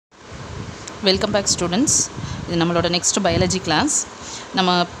Welcome back students. இது நம்மளோட next biology class.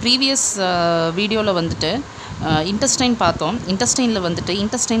 நம்ம previous வீடியோவில் வந்துட்டு intestine பார்த்தோம். intestineல வந்துட்டு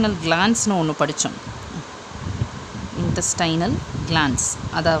intestinal glandsனு ஒன்று படித்தோம். intestinal glands,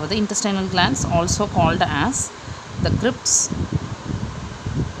 அதாவது intestinal glands also called as the crypts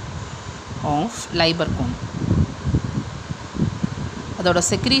of Libercone. அதோட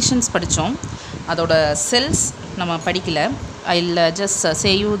secretions படித்தோம். அதோட cells நம்ம படிக்கல. I'll just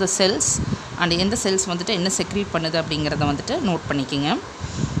say you the cells and எந்த cells வந்துட்டு என்ன secrete பண்ணுது அப்படிங்கிறத வந்துட்டு நோட் பண்ணிக்கிங்க.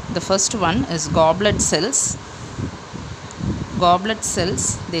 The first one is goblet cells. Goblet cells,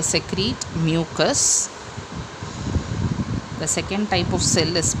 they secrete mucus. The second type of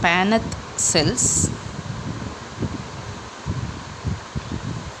cell is Paneth cells.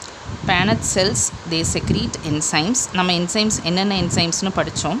 Paneth cells, they secrete enzymes. நம்ம enzymes என்னென்ன enzymesனு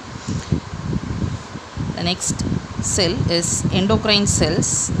படித்தோம். The next cell is endocrine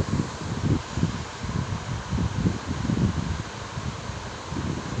cells.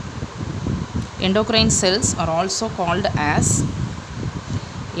 Endocrine cells are also called as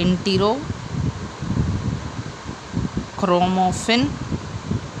enterochromaffin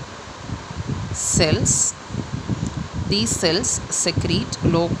cells. These cells secrete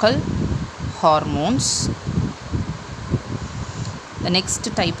local hormones. The next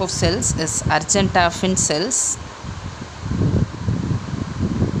type of cells is argentaffin cells.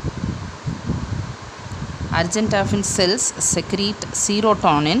 Argentaffin cells secrete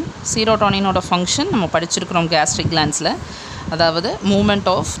serotonin. Serotonin oda function நம்ம படிச்சிருக்கிறோம் gastric glandsல, அதாவது movement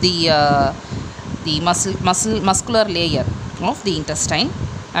of the muscular layer of the intestine.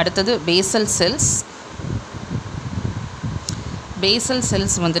 அடுத்தது basal cells. Basal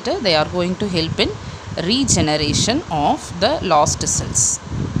cells வந்துட்டு they are going to help in regeneration of the lost cells.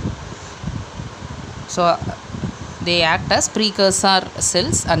 So they act as precursor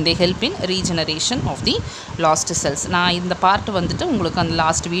cells and they help in regeneration of the lost cells. நான் இந்த part வந்துட்டு உங்களுக்கு அந்த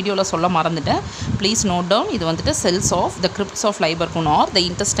last வீடியோவில் சொல்ல மறந்துட்டேன். Please note down. இது வந்துட்டு cells of the crypts of Libercone or the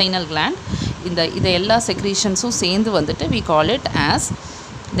intestinal gland. இது எல்லா செக்ரீஷன்ஸும் சேர்ந்து வந்துட்டு we call it as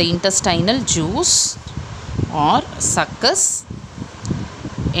the intestinal juice or succus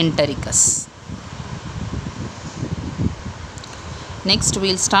entericus. Next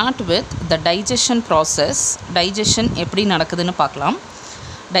we'll start with the digestion process. Digestion எப்படி நடக்குதுன்னு பார்க்கலாம்.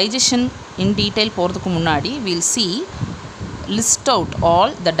 Digestion in detail போகிறதுக்கு முன்னாடி we'll see list out all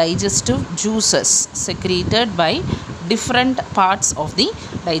the digestive juices secreted by different parts of the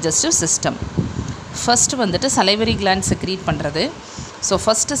digestive system. First வந்துட்டு salivary gland secrete பண்ணுறது. So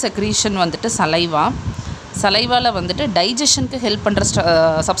first secretion வந்துட்டு saliva. சலைவாவில் வந்துட்டு டைஜஷனுக்கு help பண்ணுற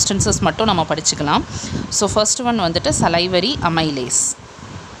சப்ஸ்டன்சஸ் மட்டும் நம்ம படிச்சுக்கலாம். ஸோ ஃபர்ஸ்ட் ஒன் வந்துட்டு salivary amylase.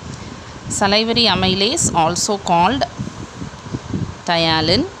 Salivary amylase also called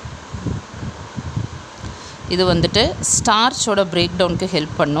thialin. இது வந்துட்டு ஸ்டார்ச்சோட பிரேக் டவுனுக்கு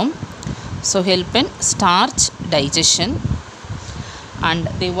ஹெல்ப் பண்ணும். So help in starch digestion and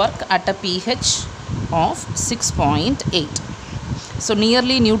they work at a pH of 6.8. So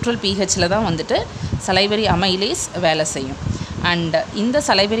nearly neutral pHல தான் வந்துட்டு salivary amylase வேலை செய்யும். அண்ட் இந்த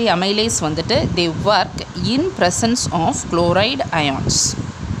salivary amylase வந்துட்டு they work in presence of chloride ions.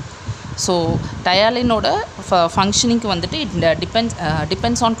 So thialinோட ஃபங்க்ஷனிங்க்கு வந்துட்டு it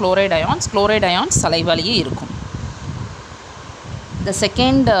depends on chloride ions. chloride ions சலைவாலேயே இருக்கும். The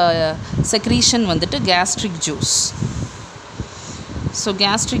second secretion வந்துட்டு gastric juice. So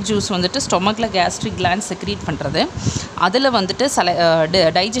gastric juice வந்துட்டு ஸ்டொமக்கில் gastric gland secrete பண்ணுறது. அதில் வந்துட்டு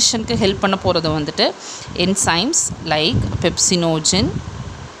டைஜஷனுக்கு ஹெல்ப் பண்ண போகிறது வந்துட்டு enzymes like pepsinogen,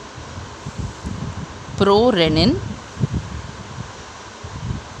 prorenin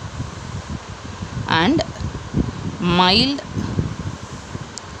and mild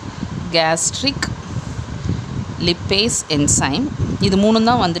gastric lipase enzyme. இது மூணும்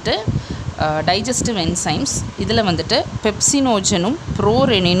தான் வந்துட்டு digestive enzymes. இதில் வந்துட்டு பெப்சினோஜனும்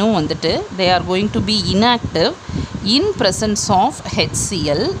ப்ரோரெனினும் வந்துட்டு they are going to be inactive in presence of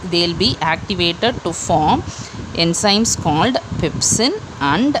HCl. they will be activated to form enzymes called pepsin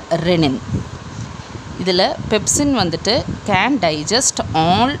and renin. இதில் pepsin வந்துட்டு can digest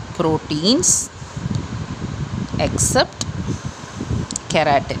all proteins except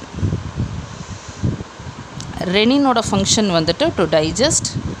keratin. ரெனினோட function வந்துட்டு to digest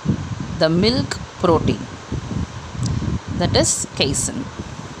the milk protein, that is casein.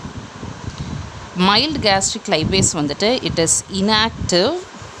 Mild gastric lipase வந்துட்டு it is inactive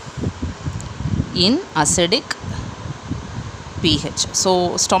in acidic pH. So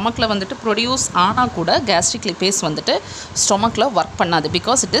ஸ்டொமக்கில் வந்துட்டு produce ஆனால் கூட gastric lipase வந்துட்டு ஸ்டொமக்கில் work பண்ணாது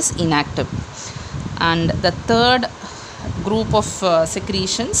because it is inactive. And the third group of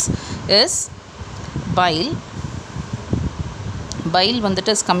secretions is bile. Bile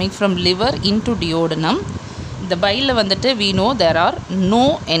வந்துட்டு is coming from liver into duodenum. The bile வந்துட்டு we know there are no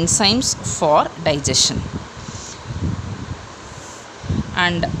enzymes for digestion.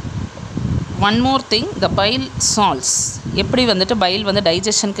 And one more thing, the bile salts எப்படி வந்துட்டு bile வந்து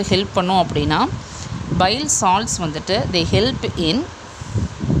digestionக்கு help பண்ணும் அப்படின்னா bile salts வந்துட்டு they help in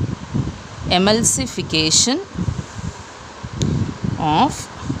emulsification of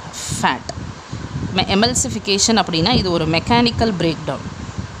fat. Emulsification அப்படின்னா இது ஒரு mechanical breakdown.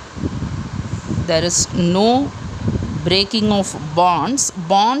 There is no breaking of bonds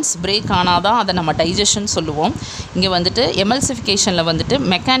break ஆனாதான் அதை நம்ம digestion சொல்லுவோம். இங்கே வந்துட்டு emulsificationல வந்துட்டு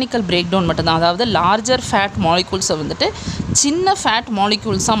mechanical breakdown மட்டும்தான், அதாவது larger fat molecules வந்துட்டு சின்ன fat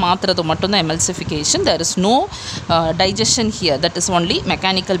molecules மாற்றுறது மட்டும்தான் emulsification. There is no digestion here, that is only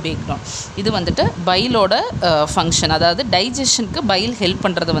mechanical breakdown. இது வந்துட்டு பைலோட ஃபங்க்ஷன், அதாவது digestionக்கு பைல் ஹெல்ப்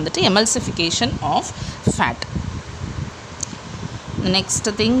பண்ணுறது வந்துட்டு emulsification of fat. The next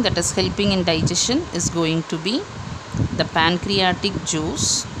thing that is helping in digestion is going to be the pancreatic juice.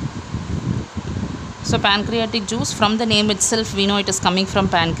 So pancreatic juice, from the name itself we know it is coming from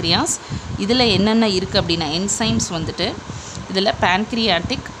pancreas. இதில் என்னென்ன இருக்குது அப்படின்னா enzymes வந்துட்டு இதில்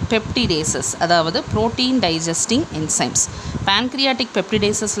pancreatic peptidases, அதாவது protein digesting enzymes. Pancreatic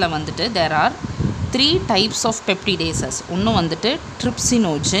peptidasesல வந்துட்டு there are 3 types of peptidases. ஒன்று வந்துட்டு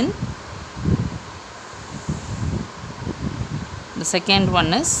trypsinogen, the second one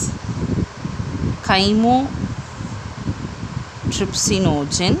is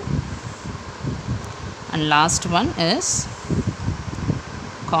chymotrypsinogen, and last one is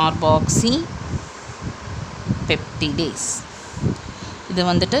carboxypeptidase. இது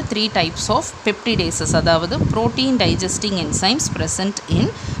வந்துட்டு 3 types of peptidases, அதாவது protein digesting enzymes present in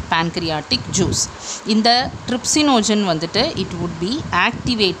pancreatic juice. இந்த trypsinogen வந்துட்டு it would be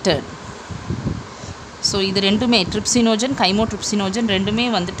activated. So இது ரெண்டுமே trypsinogen கைமோட்ரிப்சினோஜன் ரெண்டுமே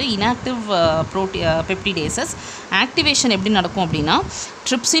வந்துட்டு இன்ஆக்டிவ் பெப்டிடேசஸ். ஆக்டிவேஷன் எப்படி நடக்கும் அப்படின்னா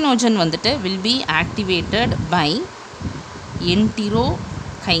ட்ரிப்சினோஜன் வந்துட்டு will be activated by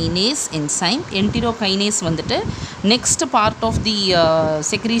என்டிரோகைனேஸ் enzyme. என்டிரோகைனேஸ் வந்துட்டு next part of the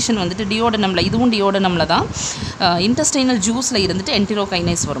secretion வந்துட்டு டியோடனமில், இதுவும் டியோடனமில் தான் இன்டெஸ்டைனல் ஜூஸில் இருந்துட்டு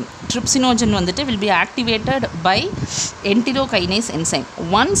என்டிரோகைனேஸ் வரும். ட்ரிப்சினோஜன் வந்துட்டு will be activated by என்டிரோகைனேஸ் enzyme.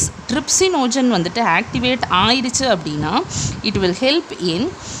 Once trypsinogen வந்துட்டு ஆக்டிவேட் ஆயிடுச்சு அப்படின்னா it will help in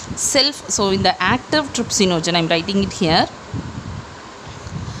self. So இந்த active trypsinogen, I am writing it here,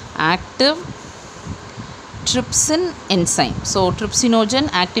 active trypsin enzyme. So trypsinogen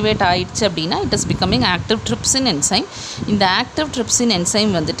activate ஆயிடுச்சு அப்படின்னா it is becoming active trypsin enzyme. இந்த active trypsin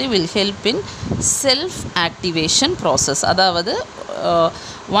enzyme வந்துட்டு will help in self activation process. அதாவது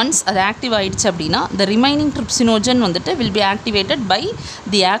once அது active ஆயிடுச்சு அப்படின்னா the remaining trypsinogen வந்துட்டு will be activated by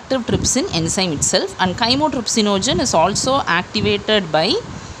the active trypsin enzyme itself, and chymotrypsinogen is also activated by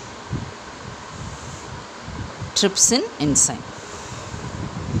trypsin enzyme.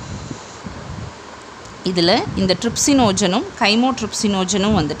 இதில் இந்த ட்ரிப்சினோஜனும்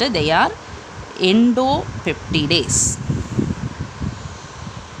கைமோட்ரிப்சினோஜனும் வந்துட்டு they are endopeptidase,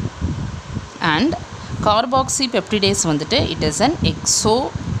 and carboxypeptidase வந்துட்டு it is an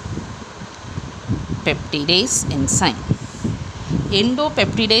exopeptidase enzyme.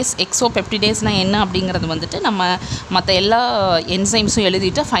 எண்டோபெப்டிடேஸ் எக்ஸோபெப்டிடேஸ்னால் என்ன அப்படிங்கிறது வந்துட்டு நம்ம மற்ற எல்லா என்சைம்ஸும்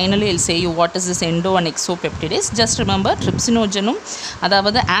எழுதிட்டு finally will say you what is this endo and எக்ஸோபெப்டிடேஸ். Just remember ட்ரிப்சினோஜனும்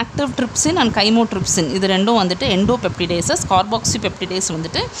அதாவது ஆக்டிவ் ட்ரிப்சின் அண்ட் கைமோட்ரிப்சின் இது ரெண்டும் வந்துட்டு எண்டோபெப்டிடேசஸ். கார்பாக்சிபெப்டிடேஸ்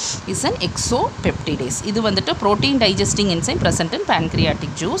வந்துட்டு இஸ் அன் எக்ஸோபெப்டிடேஸ். இது வந்துட்டு protein digesting enzyme present in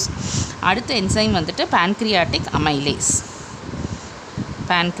pancreatic juice. அடுத்த என்சைம் வந்துட்டு pancreatic amylase.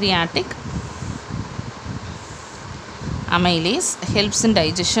 Pancreatic amylase helps in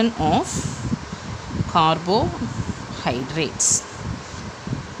digestion of carbohydrates.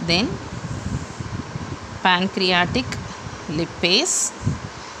 Then pancreatic lipase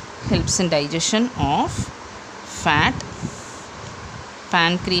helps in digestion of fat.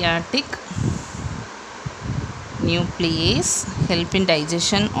 Pancreatic nuclease help in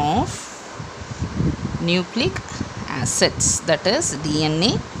digestion of nucleic acids, that is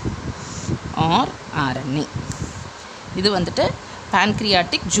DNA or RNA. இது வந்துட்டு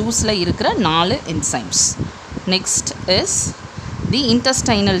pancreatic juiceல இருக்கிற 4 enzymes. Next is the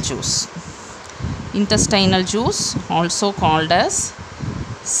intestinal juice. Intestinal juice also called as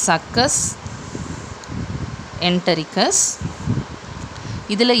succus entericus.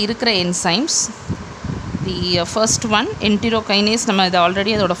 இதில் இருக்கிற enzymes, the first one enterokinase, நம்ம இது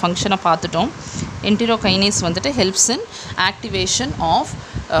already அதோட ஃபங்க்ஷனை பார்த்துட்டோம். enterokinase வந்துட்டு helps in activation of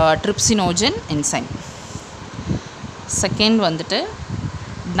trypsinogen enzyme. Second வந்துட்டு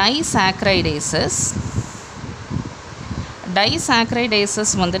disaccharidases. Disaccharidases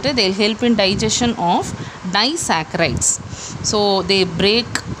வந்துட்டு they'll help in digestion of disaccharides. So they break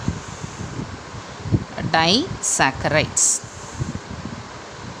disaccharides.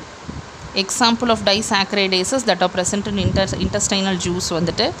 Example of disaccharidases that are present in intestinal juice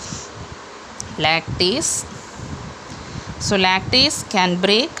வந்துட்டு lactase. So lactase can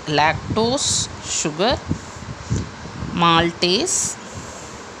break lactose sugar. Maltase.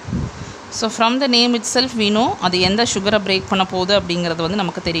 So from the name itself we know அது எந்த சுகரை break பண்ண போகுது அப்படிங்கிறது வந்து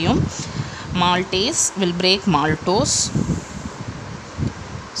நமக்கு தெரியும். Maltase will break maltose.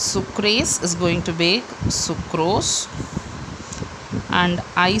 Sucrase is going to break sucrose. And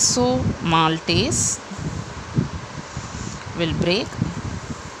isomaltase will break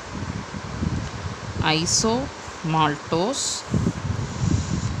isomaltose.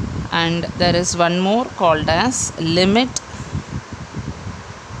 And there is one more called as limit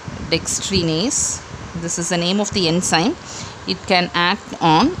dextrinase. This is the name of the enzyme. It can act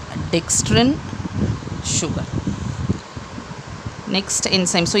on dextrin sugar. Next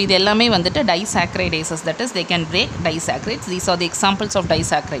enzyme. So இது எல்லாமே வந்துட்டு disaccharidases, that is they can break disaccharides. These are the examples of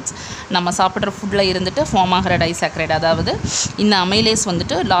disaccharides. நம்ம சாப்பிட்ற ஃபுட்டில் இருந்துட்டு form ஆகிற disaccharide, அதாவது இந்த அமைலேஸ்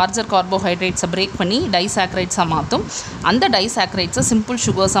வந்துட்டு லார்ஜர் கார்போஹைட்ரேட்ஸை பிரேக் பண்ணி disaccharides-ஆக மாற்றும். அந்த disaccharides-ஐ சிம்பிள்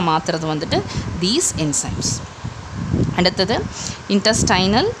சுகர்ஸாக மாற்றுறது வந்துட்டு these enzymes. அடுத்தது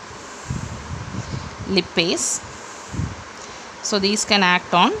intestinal lipase. So these can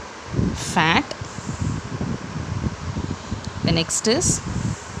act on fat. The next is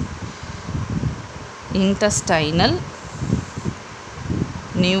intestinal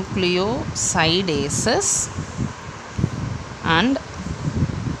nucleosidases and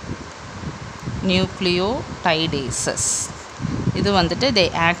nucleotidases. இது வந்துட்டு they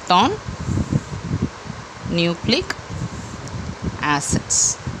act on nucleic acids.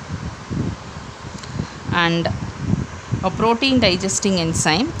 And a protein digesting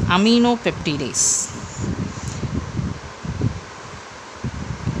enzyme aminopeptidase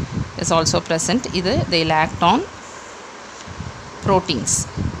is also present. Either they act on proteins.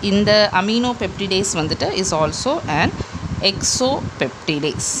 In the aminopeptidase vandita is also an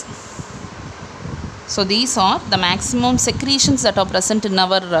exopeptidase. So these are the maximum secretions that are present in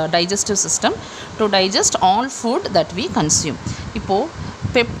our digestive system to digest all food that we consume. இப்போ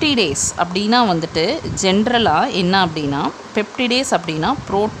peptidase அப்படின்னா வந்துட்டு ஜென்ரலாக என்ன அப்படின்னா peptidase அப்படின்னா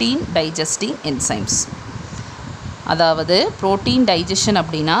protein digesting enzymes. அதாவது protein digestion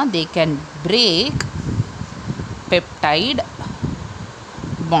அப்படின்னா they can break peptide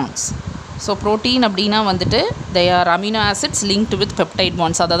bonds. So protein அப்படின்னா வந்துட்டு they are amino acids linked with peptide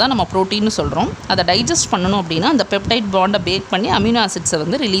bonds. அதை தான் நம்ம ப்ரோட்டீன்னு சொல்கிறோம். அதை டைஜஸ்ட் பண்ணணும் அப்படின்னா அந்த பெப்டைட் பாண்டை பிரேக் பண்ணி அமினோ ஆசிட்ஸை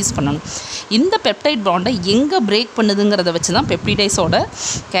வந்து ரிலீஸ் பண்ணணும். இந்த பெப்டைட் பாண்டை எங்கே பிரேக் பண்ணுதுங்கிறத வச்சு தான் பெப்டிடேஸோட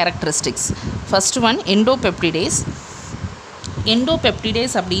கேரக்டரிஸ்டிக்ஸ். First one எண்டோபெப்டிடேஸ்.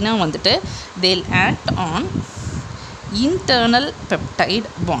 எண்டோபெப்டிடேஸ் அப்படின்னா வந்துட்டு தேல் act on internal peptide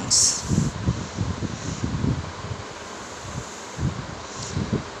bonds.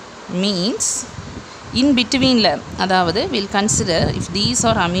 Means in between அதாவது we'll consider if these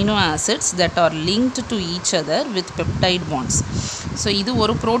are amino acids that are linked to each other with peptide bonds. So இது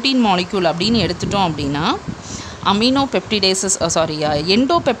ஒரு protein molecule அப்படின்னு எடுத்துட்டோம் அப்படின்னா aminopeptidases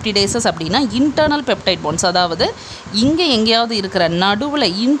endopeptidases அப்படின்னா internal peptide bonds. அதாவது இங்கே எங்கேயாவது இருக்கிற நடுவில்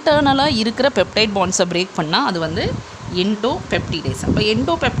இன்டர்னலாக இருக்கிற பெப்டைட் பாண்ட்ஸை பிரேக் பண்ணால் அது வந்து எண்டோபெப்டிடேஸ். அப்போ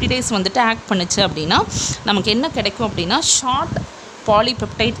எண்டோபெப்டிடேஸ் வந்துட்டு ஆக்ட் பண்ணுச்சு அப்படின்னா நமக்கு என்ன கிடைக்கும் அப்படின்னா ஷார்ட்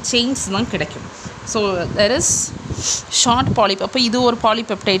பாலிபெப்டைட் செயின்ஸ் தான் கிடைக்கும். ஸோ தெர் இஸ் ஷார்ட் அப்போ இது ஒரு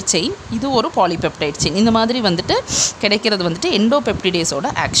பாலிபெப்டைட் செயின், இது ஒரு பாலிபெப்டைட் செயின், இந்த மாதிரி வந்துட்டு கிடைக்கிறது வந்துட்டு எண்டோபெப்டிடேஸோட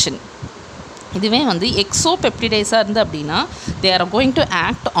ஆக்ஷன். இதுவே வந்து எக்ஸோபெப்டிடேஸாக இருந்து அப்படின்னா they are going to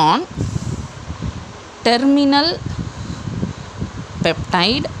act on terminal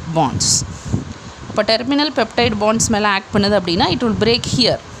peptide bonds. இப்போ டெர்மினல் பெப்டைட் பாண்ட்ஸ் மேலே ஆக்ட் பண்ணுது அப்படின்னா இட் வில் பிரேக்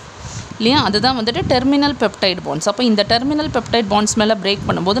ஹியர் இல்லையா, அதுதான் வந்துட்டு டெர்மினல் பெப்டைட் பாண்ட்ஸ். அப்போ இந்த டெர்மினல் பெப்டைட் பாண்ட்ஸ் மேலே பிரேக்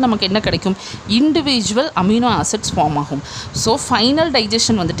பண்ணும்போது நமக்கு என்ன கிடைக்கும், இண்டிவிஜுவல் அமினோ ஆசிட்ஸ் ஃபார்ம் ஆகும். ஸோ ஃபைனல்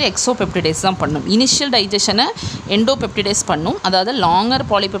டைஜஷன் வந்துட்டு எக்ஸோபெப்டிடேஸ் தான் பண்ணும். இனிஷியல் டைஜஷனை எண்டோபெப்டிடேஸ் பண்ணும், அதாவது லாங்கர்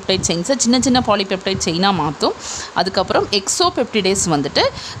பாலிபெப்டைட் செயின்ஸை சின்ன சின்ன பாலிபெப்டைட் செயினாக மாற்றும். அதுக்கப்புறம் எக்ஸோபெப்டிடேஸ் வந்துட்டு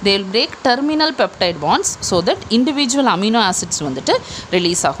they will break terminal peptide bonds so that individual amino acids வந்துட்டு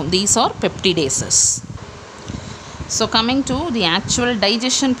ரிலீஸ் ஆகும். These are பெப்டிடேசஸ். So coming to the actual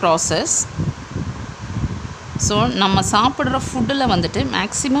digestion process. So நம்ம சாப்பிட்ற ஃபுட்டில் வந்துட்டு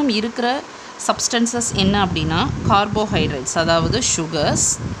மேக்ஸிமம் இருக்கிற சப்ஸ்டன்சஸ் என்ன அப்படின்னா கார்போஹைட்ரேட்ஸ், அதாவது sugars,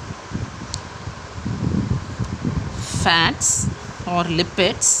 fats R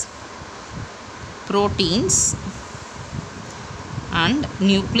lipids, proteins and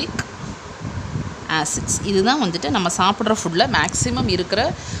nucleic acids. இதுதான் வந்துட்டு நம்ம சாப்பிட்ற ஃபுட்டில் மேக்ஸிமம் இருக்கிற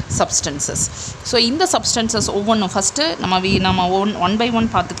சப்ஸ்டன்சஸ். ஸோ இந்த சப்ஸ்டன்சஸ் ஒவ்வொன்றும் ஃபஸ்ட்டு நம்ம ஒன் பை ஒன்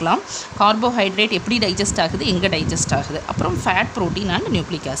பார்த்துக்கலாம். கார்போஹைட்ரேட் எப்படி டைஜஸ்ட் ஆகுது, எங்கே டைஜஸ்ட் ஆகுது, அப்புறம் fat, protein and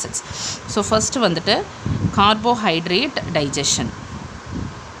nucleic acids. So first வந்துட்டு கார்போஹைட்ரேட் டைஜஷன்.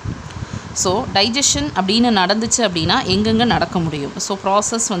 ஸோ டைஜஷன் அப்படின்னு நடந்துச்சு அப்படின்னா எங்கெங்கே நடக்க முடியும்? ஸோ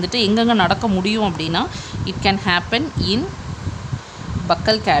ப்ராசஸ் வந்துட்டு எங்கெங்கே நடக்க முடியும் அப்படின்னா it can happen in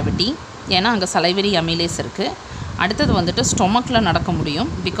பக்கல் cavity, ஏன்னா அங்கே சலைவரி அமிலேஸ் இருக்குது. அடுத்தது வந்துட்டு ஸ்டொமக்கில் நடக்க முடியும்,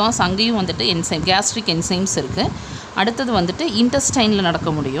 பிகாஸ் அங்கேயும் வந்துட்டு என்சைம், கேஸ்ட்ரிக் என்சைம்ஸ் இருக்குது. அடுத்தது வந்துட்டு இன்டெஸ்டைனில் நடக்க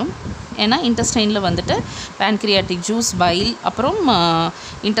முடியும், ஏன்னா இன்டெஸ்டைனில் வந்துட்டு பேன்க்ரியாட்டிக் ஜூஸ், பைல், அப்புறம்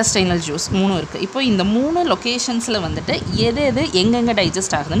இன்டெஸ்டைனல் ஜூஸ் 3 இருக்குது. இப்போ இந்த 3 லொக்கேஷன்ஸில் வந்துட்டு எது எங்கெங்கே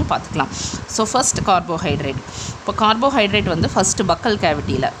டைஜஸ்ட் ஆகுதுன்னு பார்த்துக்கலாம். So first carbohydrate. இப்போ கார்போஹைட்ரேட் வந்து ஃபஸ்ட்டு பக்கல்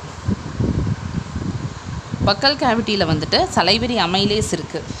கேவிட்டியில் வந்துட்டு சலைவரி அமைலேஸ்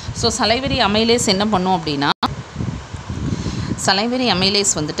இருக்குது. ஸோ சலைவரி அமைலேஸ் என்ன பண்ணும் அப்படின்னா, சலைவரி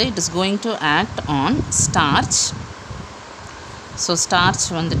அமைலேஸ் வந்துட்டு it is going to act on starch. So starch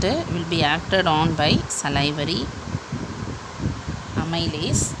வந்துட்டு will be acted on by salivary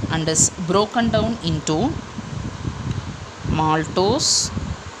amylase and is broken down into maltose,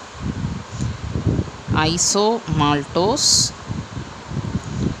 isomaltose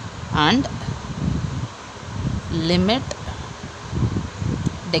and limit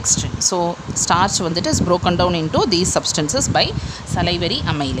dextrin. So starch வந்துட்டு is broken down into these substances by salivary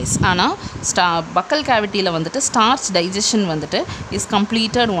amylase. ஆனால் buccal cavityயில் வந்துட்டு starch digestion வந்துட்டு is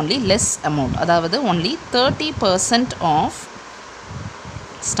completed only less amount, அதாவது only 30% of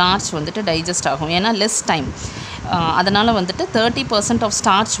starch வந்துட்டு digest ஆகும், ஏன்னா less time. அதனால் வந்துட்டு 30% ஆஃப்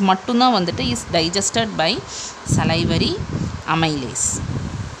ஸ்டார்ச் மட்டும்தான் வந்துட்டு is digested by salivary amylase.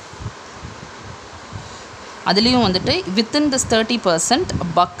 அதுலேயும் வந்துட்டு வித்தின் திஸ் 30%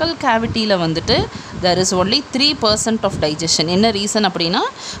 பக்கல் கேவிட்டியில் வந்துட்டு there is only 3% of digestion. என்ன ரீசன் அப்படின்னா,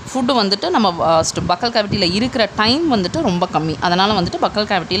 ஃபுட்டு வந்துட்டு நம்ம பக்கல் கேவிட்டியில் இருக்கிற டைம் வந்துட்டு ரொம்ப கம்மி, அதனால் வந்துட்டு பக்கல்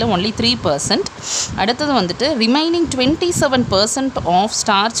கேவிட்டியில் only 3%. அடுத்தது வந்துட்டு ரிமைனிங் 27% ஆஃப்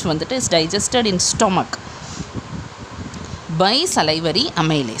ஸ்டார்ச் வந்துட்டு is digested in stomach by salivary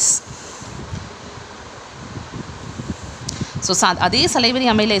amylase. So அதே சலைவரி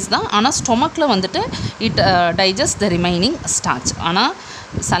அமைலேஸ் தான், ஆனால் ஸ்டொமக்கில் வந்துட்டு it digest the remaining starch. ஆனால்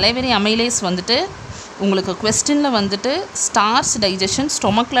சலைவரி அமைலேஸ் வந்துட்டு உங்களுக்கு கொஸ்டினில் வந்துட்டு ஸ்டார்ச் டைஜஷன்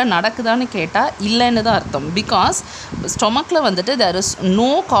ஸ்டொமக்கில் நடக்குதான்னு கேட்டால் இல்லைன்னு தான் அர்த்தம். பிகாஸ் ஸ்டொமக்கில் வந்துட்டு there is no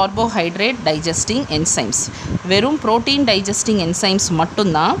carbohydrate digesting enzymes, வெறும் ப்ரோட்டீன் டைஜஸ்டிங் என்சைம்ஸ்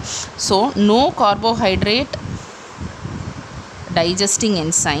மட்டும்தான். So no carbohydrate digesting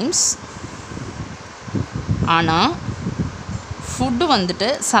enzymes. ஆனால் ஃபுட்டு வந்துட்டு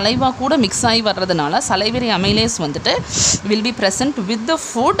சலைவா கூட மிக்ஸ் ஆகி வர்றதுனால சலைவரி அமைலேஸ் வந்துட்டு will be present with the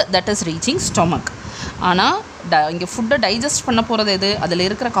food that is reaching stomach. ஆனால் இங்கே ஃபுட்டை டைஜஸ்ட் பண்ண போகிறது எது, அதில்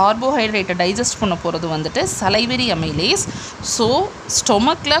இருக்கிற கார்போஹைட்ரேட்டை டைஜஸ்ட் பண்ண போகிறது வந்துட்டு salivary amylase. So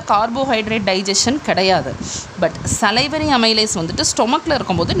ஸ்டொமக்கில் carbohydrate digestion கிடையாது, பட் சலைவரி அமைலேஸ் வந்துட்டு ஸ்டொமக்கில்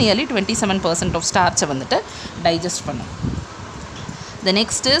இருக்கும்போது நியர்லி 27% ஆஃப் ஸ்டார்ச்சை வந்துட்டு டைஜஸ்ட் பண்ணும். The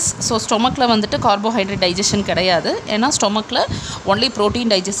next is, ஸோ ஸ்டொமக்கில் வந்துட்டு கார்போஹைட்ரேட் டைஜஷன் கிடையாது, ஏன்னா ஸ்டொமக்கில் ஒன்லி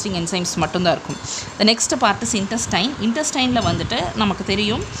ப்ரோட்டீன் டைஜஸ்டிங் என்சைம்ஸ் மட்டும்தான் இருக்கும். The next part is intestine. இன்டெஸ்டைனில் வந்துட்டு நமக்கு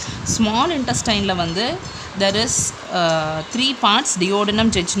தெரியும், ஸ்மால் இன்டெஸ்டைனில் வந்து there is 3 parts, duodenum,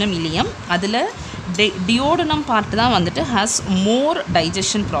 jejunum, ileum. அதில் டியோடனம் பார்ட் தான் வந்துட்டு has more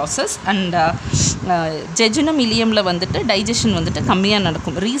digestion process and ஜெஜுனம் இலியமில் வந்துட்டு டைஜஷன் வந்துட்டு கம்மியாக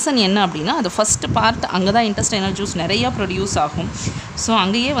நடக்கும். ரீசன் என்ன அப்படின்னா, அது ஃபஸ்ட்டு பார்ட், அங்கே தான் இன்டெஸ்டைனல் ஜூஸ் நிறையா ப்ரொடியூஸ் ஆகும். ஸோ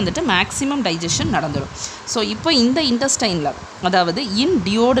அங்கேயே வந்துட்டு மேக்ஸிமம் டைஜஷன் நடந்துடும். ஸோ இப்போ இந்த இன்டெஸ்டைனில், அதாவது இன்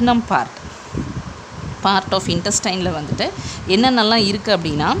டியோடனம் பார்ட் ஆஃப் இன்டெஸ்டைனில் வந்துட்டு என்னென்னலாம் இருக்குது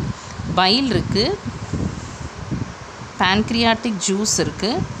அப்படின்னா, பைல் இருக்குது, pancreatic juice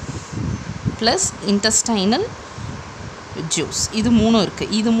இருக்குது, ப்ளஸ் இன்டெஸ்டைனல் ஜூஸ், இது 3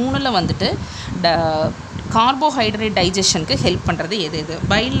 இருக்குது. இது 3ல் வந்துட்டு கார்போஹைட்ரேட் டைஜஷனுக்கு ஹெல்ப் பண்ணுறது எது?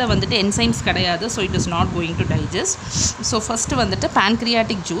 பைலில் வந்துட்டு என்சைம்ஸ் கிடையாது, so it is not going to digest. So first வந்துட்டு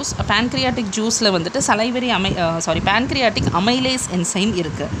பேன்க்ரியாட்டிக் ஜூஸ். பேன்க்ரியாட்டிக் ஜூஸில் வந்துட்டு சலைவரி பேன்க்ரியாட்டிக் அமைலேஸ் என்சைம்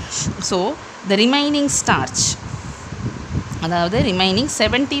இருக்குது. ஸோ த ரிமைனிங் ஸ்டார்ச், அதாவது ரிமைனிங்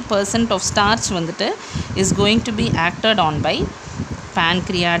 70% ஆஃப் ஸ்டார்ச் வந்துட்டு is going to be acted on by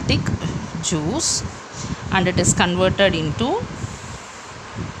pancreatic juice and it is converted into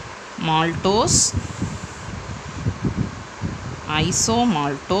maltose,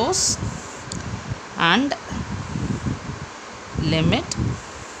 isomaltose and limit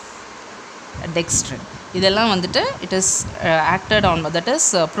dextrin. இதெல்லாம் வந்துட்டு it is acted on, that is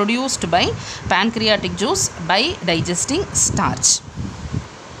produced by pancreatic juice by digesting starch.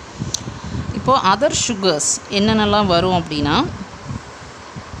 இப்போது other sugars என்னென்னலாம் வரும் அப்படின்னா,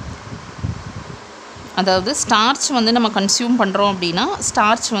 அதாவது starch வந்து நம்ம consume பண்ணுறோம் அப்படின்னா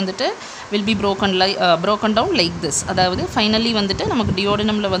ஸ்டார்ச் வந்துட்டு will be broken down like this. அதாவது ஃபைனலி வந்துட்டு நமக்கு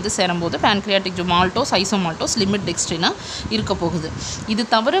டியோடனமில் வந்து சேரும்போது பேன்க்ரியாட்டிக் மால்டோஸ், ஐசோமால்டோஸ், லிமிட் டெக்ஸ்ட்ரினா இருக்க போகுது. இது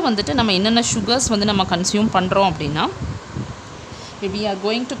தவிர வந்துட்டு நம்ம என்னென்ன சுகர்ஸ் வந்து நம்ம கன்சியூம் பண்ணுறோம் அப்படின்னா, we are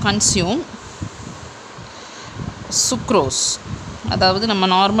going to consume sucrose. அதாவது நம்ம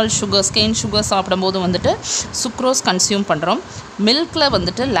நார்மல் சுகர்ஸ், கேன் சுகர் சாப்பிடும்போது வந்துட்டு சுக்ரோஸ் கன்சியூம் பண்ணுறோம். மில்கில்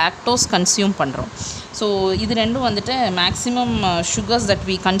வந்துட்டு லாக்டோஸ் கன்சியூம் பண்ணுறோம். ஸோ இது ரெண்டும் வந்துட்டு maximum sugars that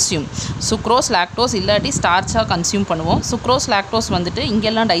we consume. Sucrose, lactose இல்லாட்டி ஸ்டார்ச்சாக கன்சியூம் பண்ணுவோம். சுக்ரோஸ், லாக்டோஸ் வந்துட்டு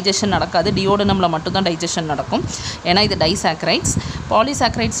இங்கெல்லாம் டைஜஷன் நடக்காது, டியோடனமில் மட்டும்தான் டைஜஷன் நடக்கும். ஏன்னா இது டைசாக்ரைட்ஸ்.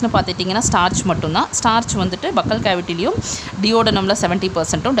 பாலிசாக்ரைட்ஸ்னு பார்த்துட்டிங்கன்னா ஸ்டார்ச் மட்டும்தான். ஸ்டார்ச் வந்துட்டு பக்கல் கேவிட்டிலையும் டியோடனமில்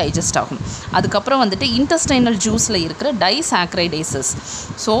 70% டைஜஸ்ட் ஆகும். அதுக்கப்புறம் வந்துட்டு இன்டெஸ்டைனல் ஜூஸில் இருக்கிற டைசாக்ரைடேசஸ்.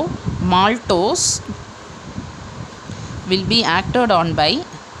 So maltose will be acted on by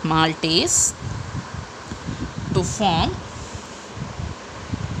maltase to form,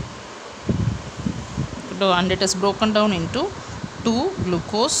 and it is broken down into 2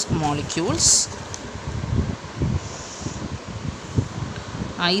 glucose molecules.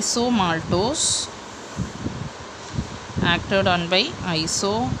 Isomaltose acted on by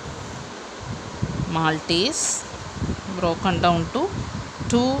isomaltase, broken down to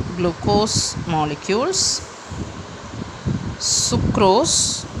 2 glucose molecules. Sucrose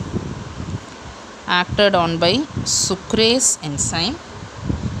acted on by sucrase enzyme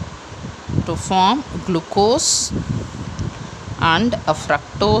to form glucose and a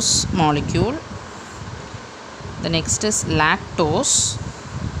fructose molecule. The next is lactose.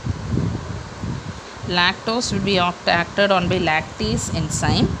 Lactose will be acted on by lactase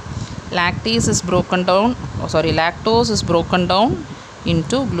enzyme. Lactose is broken down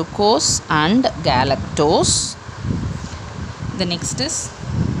into glucose and galactose. The next is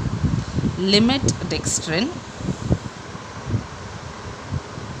limit dextrin.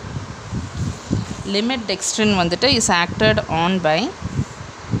 Limit dextrin வந்துட்டு is acted on by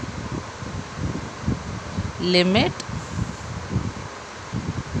limit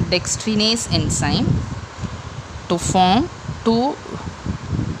dextrinase enzyme to form 2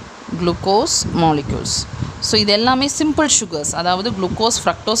 glucose molecules. So இது எல்லாமே simple sugars. அதாவது glucose,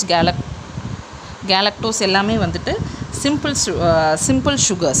 fructose, galactose எல்லாமே வந்துட்டு simple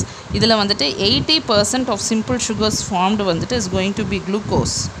sugars. இதில் வந்துட்டு 80% of simple sugars formed வந்துட்டு is going to be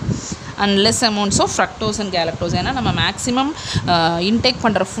glucose and less amounts of fructose and galactose. ஏன்னா நம்ம மேக்ஸிமம் இன்டேக்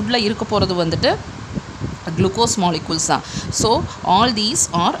பண்ணுற ஃபுட்டில் இருக்க போகிறது வந்துட்டு glucose molecules தான். So all these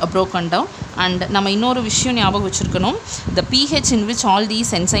are broken down. And நம்ம இன்னொரு விஷயம் ஞாபகம் வச்சுருக்கணும், the pH in which all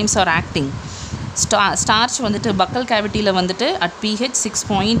these enzymes are acting. Starch வந்துட்டு பக்கல் கேவிட்டியில் வந்துட்டு at pH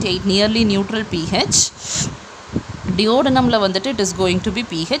 6.8 nearly neutral pH. டியோடனமில் வந்துட்டு it is going to be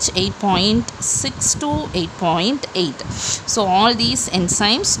pH 8.6 to 8.8. So all these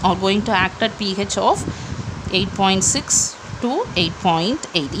enzymes are going to act at pH of 8.6 to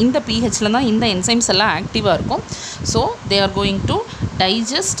 8.8. இந்த pHல தான் இந்த enzymes எல்லாம் ஆக்டிவாக இருக்கும். So they are going to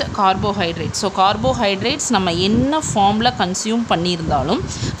digest carbohydrates. So carbohydrates நம்ம என்ன ஃபார்மில் கன்சியூம் பண்ணியிருந்தாலும்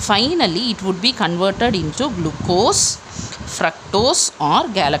finally it would be converted into glucose, fructose or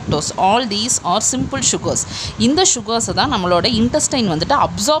galactose. all these are simple sugars. இந்த sugars தான் நம்மளோட intestine வந்துட்டு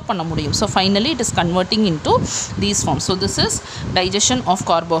absorb பண்ண முடியும். so finally it is converting into these forms. so this is digestion of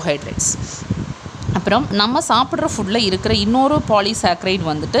carbohydrates. அப்புறம் நம்ம சாப்பிட்ற ஃபுட்டில் இருக்கிற இன்னொரு பாலிசாக்ரைட்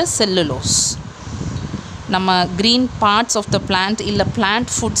வந்துட்டு செல்லுலோஸ். நம்ம green parts of the plant இல்லை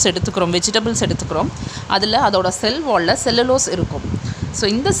பிளான்ட் ஃபுட்ஸ் எடுத்துக்கிறோம், வெஜிடபிள்ஸ் எடுத்துக்கிறோம், அதில் அதோட செல் வாலில் செல்லுலோஸ் இருக்கும். ஸோ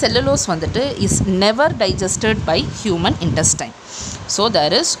இந்த செல்லுலோஸ் வந்துட்டு is never digested by human intestine. So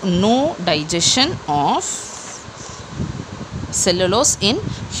there is no digestion of cellulose in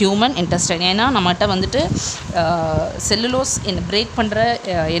human intestine. ஏன்னா நம்மகிட்ட வந்துட்டு செல்லுலோஸ் பிரேக் பண்ணுற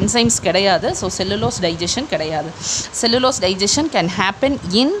என்சைம்ஸ் கிடையாது. ஸோ செல்லுலோஸ் டைஜஷன் கிடையாது. Cellulose digestion can happen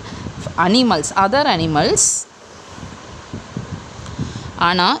in animals, other animals.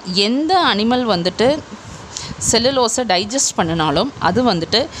 ஆனால் எந்த animal வந்துட்டு செல்லுலோஸை digest பண்ணினாலும் அது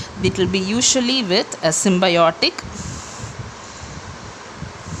வந்துட்டு it will be usually with a symbiotic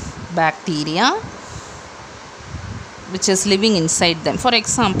bacteria which is living inside them. for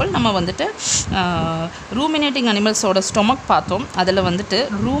example நம்ம வந்துட்டு ரூமினேட்டிங் அனிமல்ஸோட ஸ்டொமக் பார்த்தோம். அதில் வந்துட்டு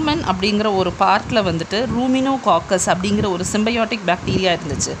ரூமன் அப்படிங்கிற ஒரு பார்ட்டில் வந்துட்டு ரூமினோகாக்கஸ் அப்படிங்கிற ஒரு சிம்பயோட்டிக் பாக்டீரியா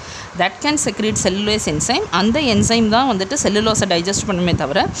இருந்துச்சு. That can secrete cellulose enzyme. அந்த என்சைம் தான் வந்துட்டு செல்லுலோஸை டைஜஸ்ட் பண்ணுமே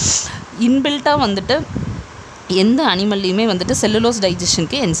தவிர இன்பில்ட்டாக வந்துட்டு எந்த அனிமல்லையுமே வந்துட்டு செல்லுலோஸ்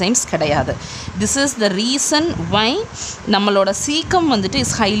டைஜஷனுக்கு என்சைம்ஸ் கிடையாது. This is the reason why நம்மளோட சீக்கம் வந்துட்டு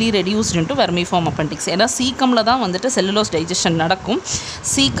is highly reduced into vermiform appendix. ஏன்னா சீக்கமில் தான் வந்துட்டு செல்லுலோஸ் டைஜஷன் நடக்கும்.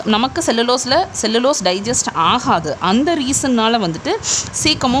 நமக்கு செல்லுலோஸ் டைஜஸ்ட் ஆகாது. அந்த ரீசன்னால் வந்துட்டு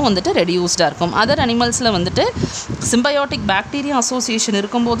சீக்கமும் வந்துட்டு ரெடியூஸ்டாக இருக்கும். அதர் அனிமல்ஸில் வந்துட்டு சிம்பயோட்டிக் பாக்டீரியா அசோசியேஷன்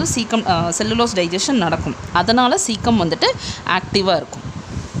இருக்கும்போது செல்லுலோஸ் டைஜஷன் நடக்கும். அதனால் சீக்கம் வந்துட்டு ஆக்டிவாக இருக்கும்.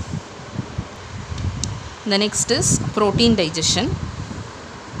 The next is protein digestion.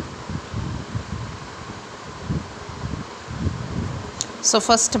 So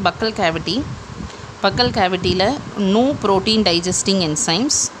first buccal cavity. Buccal cavity la no protein digesting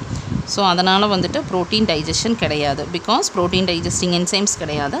enzymes. So அதனால வந்துட்டு protein digestion கிடையாது. Because protein digesting enzymes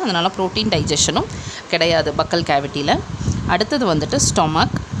கிடையாது, அதனால protein digestionும் கிடையாது buccal cavity ல. அடுத்தது வந்துட்டு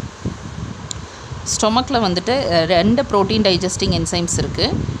stomach. Stomachல வந்துட்டு ரெண்டு protein digesting enzymes இருக்கு.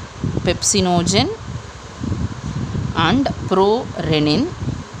 Pepsinogen and prorenin.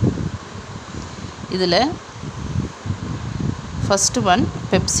 இதில் first one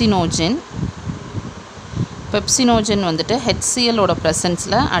pepsinogen. Pepsinogen வந்துட்டு HCl ஓட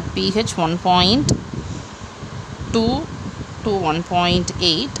presence-ல at pH 1.2 to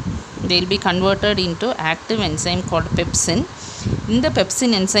 1.8 they will be converted into active enzyme called pepsin. இந்த pepsin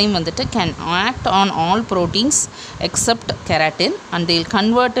enzyme வந்துட்டு can act on all proteins except keratin and they will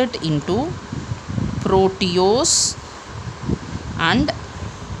convert it into proteose and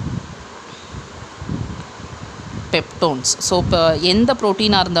peptones. So எந்த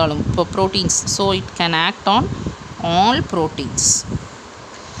ப்ரோட்டீனாக இருந்தாலும் இப்போ proteins, so it can act on all proteins.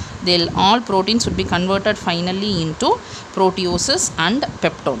 All proteins would be converted finally into proteoses and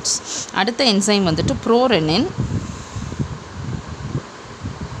peptones. அடுத்த enzyme வந்துட்டு prorenin.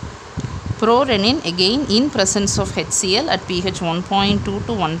 Prorenin again in presence of HCl at pH 1.2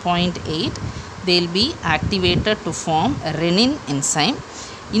 to 1.8 they will be activated to form renin enzyme.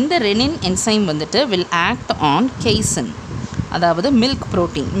 இந்த renin enzyme வந்துட்டு will act on casein, அதாவது milk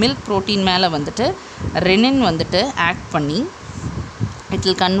protein மேலே வந்துட்டு renin வந்துட்டு act பண்ணி it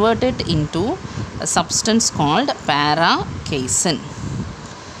will convert it into a substance called para-casein.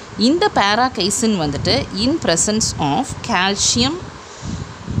 இந்த para-casein வந்துட்டு in presence of calcium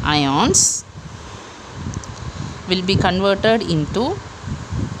ions will be converted into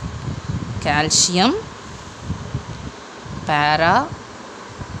calcium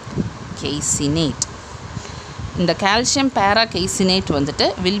para-caseinate. இந்த calcium para-caseinate வந்துட்டு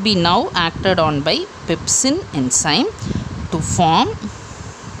will be now acted on by pepsin enzyme to form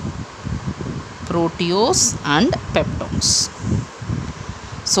proteose and peptones.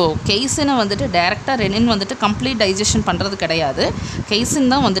 So கெய்சினை வந்துட்டு டைரெக்டாக renin வந்துட்டு complete digestion பண்ணுறது கிடையாது. கெய்சின்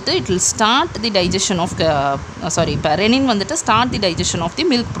தான் வந்துட்டு it will start the digestion of இப்போ ரெனின் வந்துட்டு start the digestion of the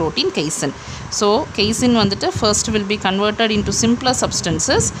milk protein கெய்சின். So கெய்சின் வந்துட்டு first will be converted into simpler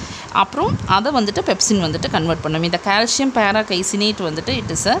substances, அப்புறம் அதை வந்துட்டு பெப்சின் வந்துட்டு கன்வெர்ட் பண்ணும். இந்த கால்சியம் பேராகைசினேட் வந்துட்டு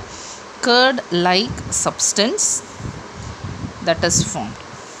it is a curd like substance that is formed.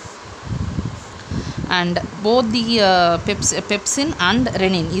 And both the pepsin and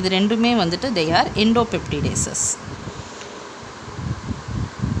renin இது ரெண்டுமே வந்துட்டு they are endopeptidases.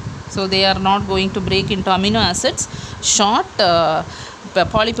 So they are not going to break into amino acids. Short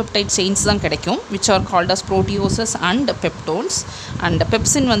polypeptide chains தான் கிடைக்கும் which are called as proteoses and peptones. And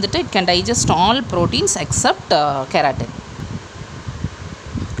pepsin வந்துட்டு it can digest all proteins except keratin.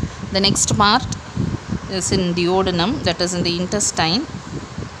 The next part is in duodenum, that is in the intestine.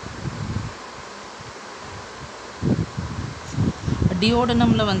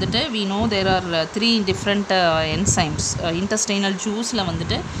 டியோடனமில் வந்துட்டு we know there are 3 different enzymes. Intestinal juiceல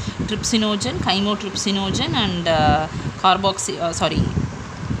வந்துட்டு trypsinogen, chymotrypsinogen and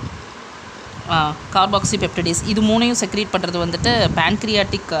carboxypeptidase. இது மூணையும் secrete பண்ணுறது வந்துட்டு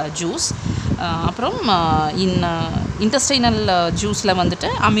pancreatic juice. அப்புறம் intestinal juiceல வந்துட்டு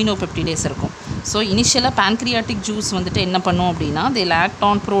aminopeptidase இருக்கும். So இனிஷியலாக பேன்க்ரியாட்டிக் ஜூஸ் வந்துட்டு என்ன பண்ணும் அப்படின்னா they act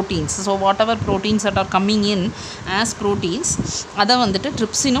on proteins. So what ever proteins that are coming in as proteins அதை வந்துட்டு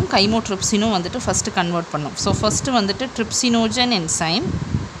ட்ரிப்சினும் கைமோட்ரிப்சினும் வந்துட்டு ஃபஸ்ட்டு கன்வெர்ட் பண்ணும். ஸோ ஃபஸ்ட்டு வந்துட்டு ட்ரிப்சினோஜன்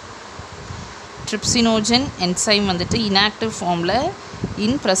என்சைம் வந்துட்டு inactive ஃபார்மில்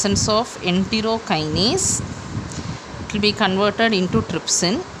in presence of enterokinase it will be converted into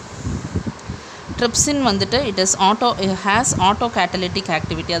trypsin. Trypsin வந்துட்டு it has autocatalytic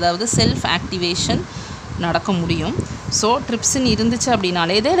activity, அதாவது self activation நடக்க முடியும். ஸோ ட்ரிப்சின் இருந்துச்சு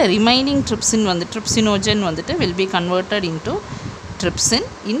அப்படின்னாலே இதில் ரிமைனிங் ட்ரிப்சினோஜன் வந்துட்டு will be converted into trypsin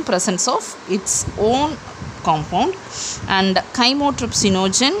in presence of its own compound. And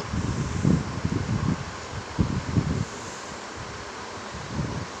chymotrypsinogen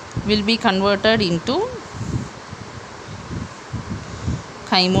will be converted into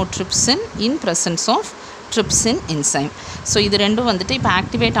chymotrypsin in presence of trypsin enzyme. So இது ரெண்டும் வந்துட்டு இப்போ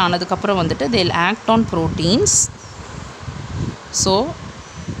ஆக்டிவேட் ஆனதுக்கப்புறம் வந்துட்டு they'll act on proteins. So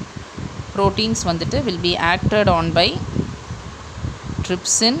proteins வந்துட்டு will be acted on by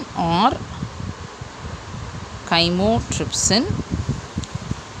trypsin or chymotrypsin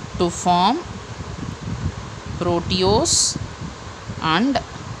to form proteose and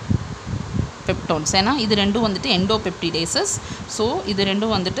peptones. ஏன்னா இது ரெண்டும் வந்துட்டு எண்டோபெப்டிடேசஸ். ஸோ இது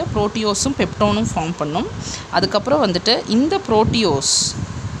ரெண்டும் வந்துட்டு ப்ரோட்டியோஸும் பெப்டோனும் ஃபார்ம் பண்ணும். அதுக்கப்புறம் வந்துட்டு இந்த ப்ரோட்டியோஸ்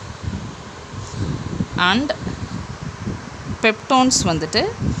அண்ட் பெப்டோன்ஸ் வந்துட்டு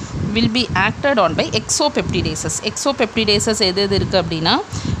will be acted on by exopeptidases. exopeptidases எது இருக்குது அப்படின்னா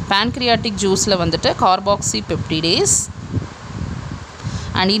pancreatic juiceல வந்துட்டு carboxypeptidase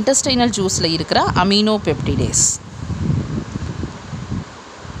and intestinal juiceல இருக்கிற aminopeptidase.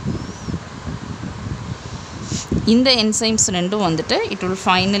 இந்த enzymes ரெண்டும் வந்துட்டு it will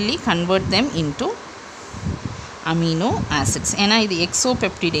finally convert them into amino acids. ஏன்னா இது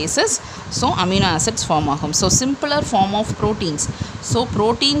exopeptidases, so amino acids form ஆகும். so simpler form of proteins. so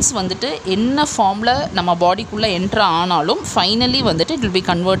proteins வந்துட்டு என்ன ஃபார்மில் நம்ம பாடிக்குள்ளே என்ட்ரு ஆனாலும் ஃபைனலி வந்துட்டு it will be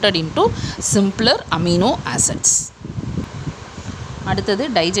converted into simpler amino acids. அடுத்தது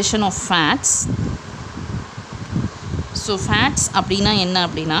digestion of fats. so fats அப்படின்னா என்ன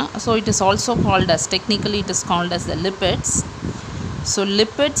அப்படின்னா so it is also called as, technically it is called as the lipids. so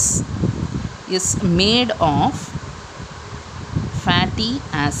lipids is made of fatty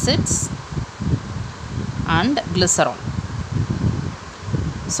acids and glycerol.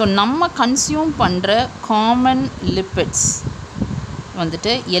 so நம்ம consume பண்ணுற common lipids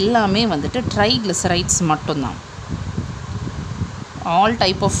வந்துட்டு எல்லாமே வந்துட்டு triglycerides மட்டும்தான். all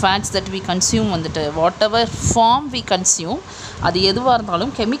type of fats that we consume வந்துட்டு whatever form we consume அது எதுவாக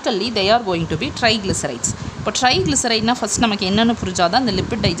இருந்தாலும் chemically they are going to be triglycerides. இப்போ ட்ரைக்ளிசரைட்னா ஃபஸ்ட் நமக்கு என்னென்னு புரிஞ்சாதான் இந்த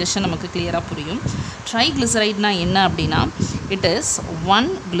லிப்பிட் டைஜஷன் நமக்கு கிளியராக புரியும். ட்ரைக்ளிசரைட்னா என்ன அப்படின்னா it is one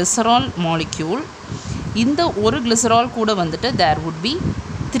glycerol molecule. இந்த ஒரு கிளிசரால் கூட வந்துட்டு தேர் would be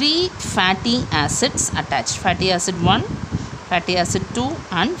 3 fatty acids attached. fatty acid 1, fatty acid 2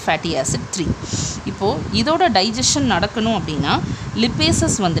 and fatty acid 3. இப்போது இதோட டைஜஷன் நடக்கணும் அப்படின்னா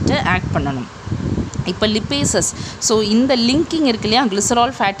லிப்பேசஸ் வந்துட்டு ஆக்ட் பண்ணணும். இப்போ லிப்பேசஸ், ஸோ இந்த லிங்கிங் இருக்கு இல்லையா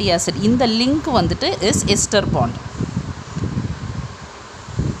கிளிசரால் ஃபேட்டி ஆசிட், இந்த லிங்க் வந்துட்டு இஸ் எஸ்டர் பாண்ட்.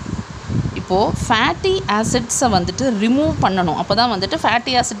 இப்போது ஃபேட்டி ஆசிட்ஸை வந்துட்டு ரிமூவ் பண்ணணும். அப்போ தான் வந்துட்டு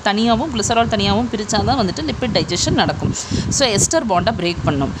ஃபேட்டி ஆசிட் தனியாகவும் கிளிசரால் தனியாகவும் பிரித்தா தான் வந்துட்டு லிப்பிட் டைஜஷன் நடக்கும். ஸோ எஸ்டர் பாண்டை பிரேக்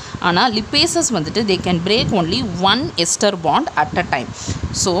பண்ணணும். ஆனால் லிப்பேசஸ் வந்துட்டு they can break only one ester bond at a time.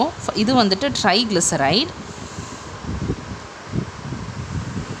 So இது வந்துட்டு ட்ரைக்ளிசரைட்.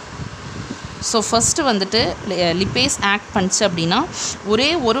 ஸோ ஃபஸ்ட்டு வந்துட்டு லிப்பேஸ் ஆக்ட் பண்ணிச்சு அப்படின்னா ஒரே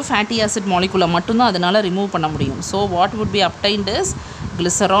ஒரு ஃபேட்டி ஆசிட் மாலிகுலை மட்டும்தான் அதனால் ரிமூவ் பண்ண முடியும். So what would be obtained is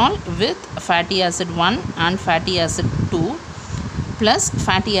glycerol with fatty acid 1 and fatty acid 2 plus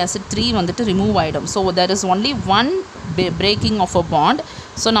fatty acid 3 வந்துட்டு ரிமூவ் ஆகிடும். So there is only one breaking of a bond.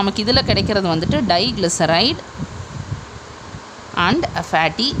 So நமக்கு இதில் கிடைக்கிறது வந்துட்டு டைக்ளிசரைட் and a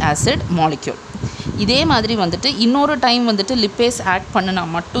fatty acid molecule. இதே மாதிரி வந்துட்டு இன்னொரு டைம் வந்துட்டு லிப்பேஸ் ஆக்ட் பண்ணினா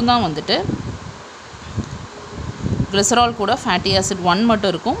மட்டும்தான் வந்துட்டு கிளிசரால் கூட ஃபேட்டி ஆசிட் 1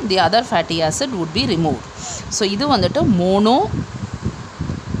 மட்டும் இருக்கும், the other fatty acid would be remove. So இது வந்துட்டு mono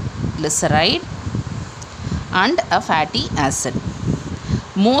glyceride and a fatty acid.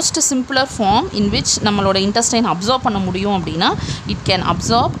 most simpler form in which நம்மளோட intestine absorb பண்ண முடியும் அப்படின்னா it can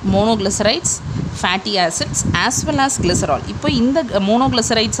absorb monoglycerides, fatty acids as well as glycerol. இப்போ இந்த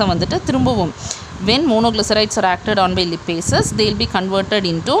monoglycerides வந்துட்டு திரும்பவும் when monoglycerides are acted on by lipases they will be converted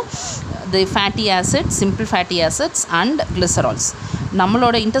into the fatty acids, simple fatty acids and glycerols.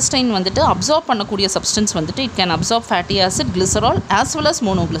 நம்மளோட intestine வந்துட்டு absorb பண்ணக்கூடிய substance வந்துட்டு it can absorb fatty acid, glycerol as well as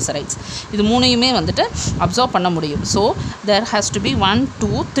monoglycerides. இது மூணையுமே வந்துட்டு absorb பண்ண முடியும். So there has to be 1,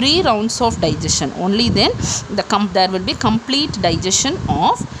 2, 3 rounds of digestion. Only then there will be complete digestion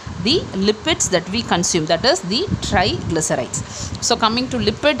of the lipids that we consume, that is the triglycerides. So coming to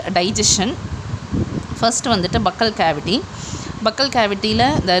lipid digestion, first வந்துட்டு buccal cavity. buccal cavityல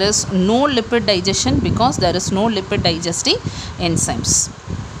there is no lipid digestion because there is no lipid digesting enzymes.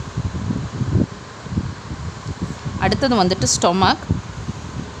 அடுத்தது வந்துட்டு stomach.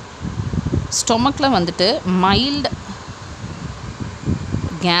 stomachல வந்துட்டு mild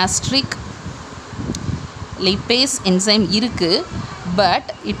gastric lipase enzyme இருக்கு, but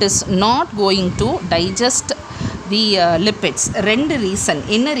it is not going to digest the lipids. ரெண்டு reason.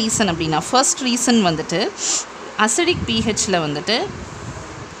 என்ன reason அப்படின்னா first reason வந்துட்டு acidic pHல வந்துட்டு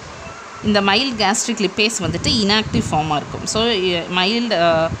இந்த மைல்ட் கேஸ்ட்ரிக் லிப்பேஸ் வந்துட்டு இன்ஆக்டிவ் ஃபார்மாக இருக்கும். ஸோ மைல்டு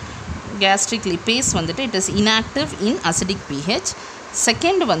கேஸ்ட்ரிக் லிப்பேஸ் வந்துட்டு it is inactive in acidic pH.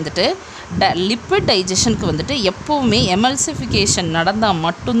 Second வந்துட்டு லிப்பிட் டைஜஷனுக்கு வந்துட்டு எப்போவுமே எமல்சிஃபிகேஷன் நடந்தால்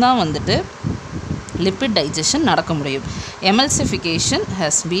மட்டும்தான் வந்துட்டு லிப்பிட் டைஜஷன் நடக்க முடியும். Emulsification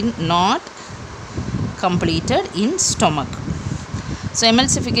has been not completed in stomach. So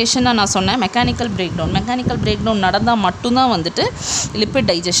emulsification நான் சொன்னேன் மெக்கானிக்கல் பிரேக் டவுன் நடந்தால் மட்டும்தான் வந்துட்டு லிப்பிட்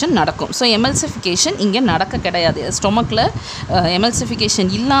டைஜஷன் நடக்கும். ஸோ எமல்சிஃபிகேஷன் இங்கே நடக்க கிடையாது. ஸ்டொமக்கில் எமல்சிஃபிகேஷன்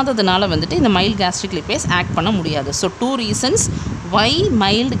இல்லாததுனால வந்துட்டு இந்த மைல்ட் கேஸ்ட்ரிக் லிப்பேஸ் ஆக்ட் பண்ண முடியாது. So 2 reasons why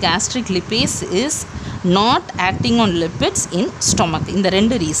mild gastric lipase is not acting on lipids in stomach. இந்த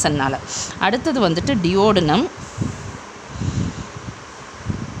 2 ரீசன்னால். அடுத்தது வந்துட்டு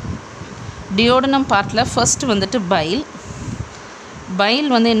டியோடனம் பார்ட்டில் ஃபர்ஸ்ட் வந்துட்டு பைல்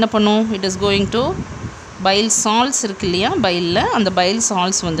வந்து என்ன பண்ணும், it is going to file salts இருக்கு இல்லையா, பைலில் அந்த பைல்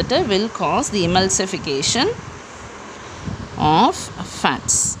சால்ட்ஸ் வந்துட்டு will cause the emulsification of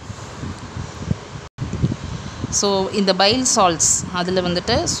fats. So இந்த பைல் சால்ட்ஸ் அதில்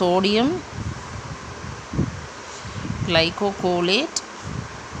வந்துட்டு sodium glycocholate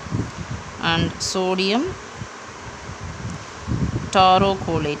and sodium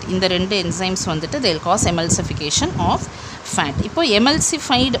taurocholate இந்த 2 enzymes வந்துட்டு they will cause emulsification of fat. இப்போ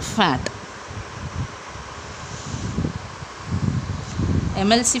emulsified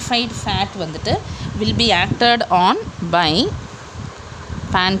fat வந்துட்டு will be acted on by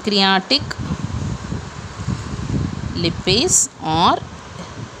pancreatic lipase or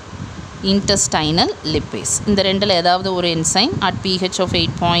intestinal lipase. இந்த ரெண்டில் ஏதாவது ஒரு enzyme at pH of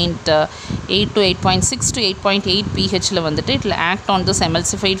 8.8 to 8.6 to 8.8 pHல வந்துட்டு it will act on this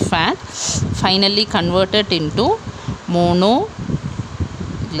emulsified fat, finally converted into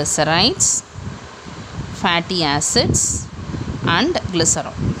monoglycerides, fatty acids and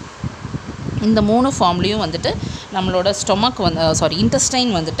glycerol. இந்த 3 ஃபார்ம்லேயும் வந்துட்டு நம்மளோட stomach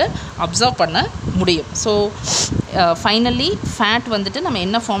intestine வந்துட்டு absorb பண்ண முடியும். ஸோ ஃபைனலி ஃபேட் வந்துட்டு நம்ம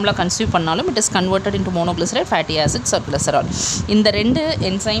என்ன ஃபார்மில் கன்சியூம் பண்ணாலும் it is converted into மோனோக்ளிசரைட், fatty acids R glycerol. இந்த 2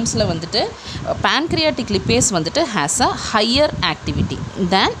 என்சைம்ஸில் வந்துட்டு pancreatic lipase வந்துட்டு has a higher activity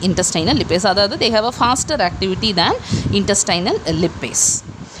than intestinal lipase. அதாவது they have a faster activity than intestinal lipase.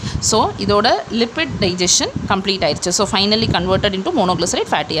 So இதோட லிப்பிட் டைஜஷன் கம்ப்ளீட் ஆயிடுச்சு. So finally converted into மோனோக்ளிசரைட்,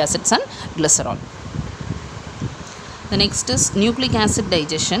 fatty acids and glycerol. The next is nucleic acid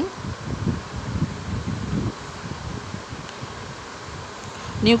digestion.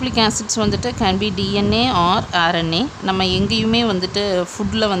 Nucleic acids வந்துட்டு can be DNA R RNA. நம்ம எங்கேயுமே வந்துட்டு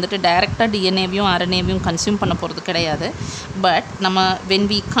ஃபுட்டில் வந்துட்டு டைரெக்டாக டிஎன்ஏவையும் ஆர்என்ஏவையும் consume பண்ண போகிறது கிடையாது. பட் நம்ம when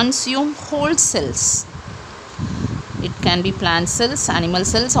we consume whole cells, it can be plant cells, animal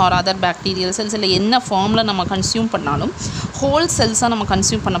cells or other bacterial cells, இல்லை என்ன ஃபார்மில் நம்ம கன்சியூம் பண்ணாலும் ஹோல் செல்ஸாக நம்ம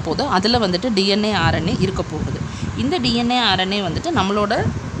கன்சியூம் பண்ண போது அதில் வந்துட்டு டிஎன்ஏ ஆர்என்ஏ இருக்க போகுது. இந்த டிஎன்ஏ ஆர்என்ஏ வந்துட்டு நம்மளோட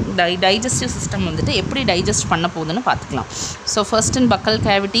டைஜஸ்டிவ் சிஸ்டம் வந்துட்டு எப்படி டைஜஸ்ட் பண்ண போகுதுன்னு பார்த்துக்கலாம். So first in buccal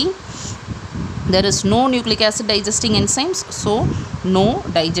cavity there is no nucleic acid digesting enzymes, so no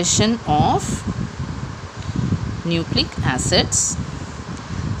digestion of nucleic acids.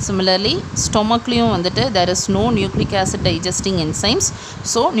 Similarly ஸ்டொமக்லேயும் வந்துட்டு there is no nucleic acid digesting enzymes,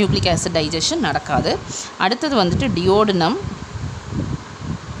 so nucleic acid digestion நடக்காது. அடுத்தது வந்துட்டு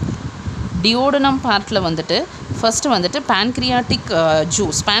டியோடனம் பார்ட்டில் வந்துட்டு first வந்துட்டு pancreatic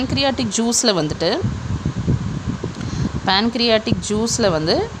ஜூஸில்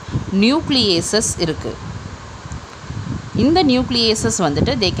வந்து nucleases இருக்குது. இந்த நியூக்ளியேசஸ்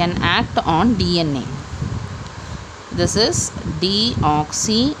வந்துட்டு they can act on DNA. This is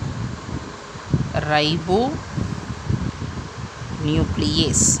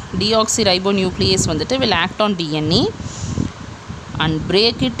deoxyribonuclease வந்துட்டு will act on DNA and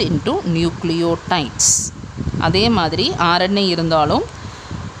break it into nucleotides. அதே மாதிரி RNA இருந்தாலும்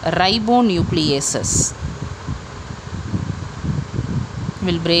ribonucleases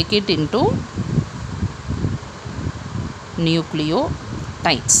will break it into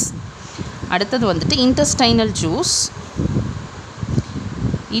nucleotides. அடுத்தது வந்துட்டு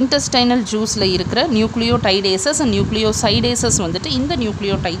இன்டெஸ்டைனல் ஜூஸில் இருக்கிற நியூக்ளியோடைடேசஸ் அண்ட் நியூக்ளியோசைடேசஸ் வந்துட்டு இந்த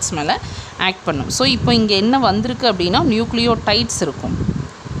நியூக்ளியோடைட்ஸ் மேலே ஆக்ட் பண்ணும். ஸோ இப்போ இங்கே என்ன வந்திருக்கு அப்படின்னா நியூக்ளியோடைட்ஸ் இருக்கும்.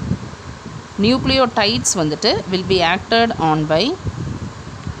 நியூக்ளியோடைட்ஸ் வந்துட்டு will be acted on by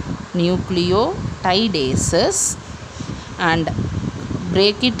nucleotidases and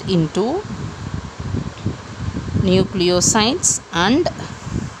break it into nucleosides and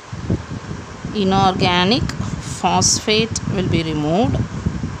inorganic phosphate will be removed,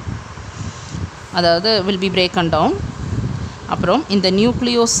 அதாவது will be broken down. அப்புறம் இந்த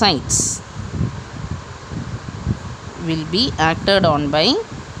nucleosides will be acted on by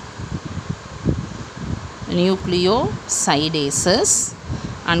nucleosidases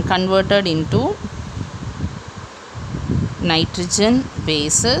and converted into nitrogen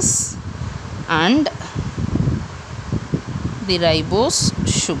bases and the ribose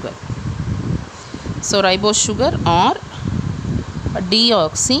sugar. So ribose sugar or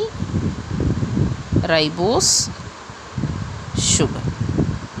deoxyribose sugar.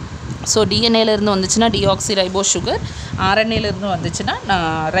 So DNA ல இருந்து வந்துச்சுனா deoxyribose sugar, RNA ல இருந்து வந்துச்சுனா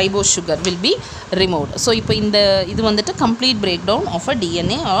ribose sugar will be removed. So இப்போ இந்த இது வந்துட்டு complete breakdown of a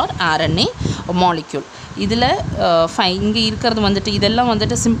DNA or RNA molecule. இதில் இங்கே இருக்கிறது வந்துட்டு இதெல்லாம்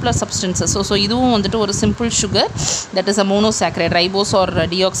வந்துட்டு சிம்பிளர் சப்ஸ்டன்சஸ். ஸோ இதுவும் வந்துட்டு ஒரு simple sugar, that is a monosaccharide. Ribose R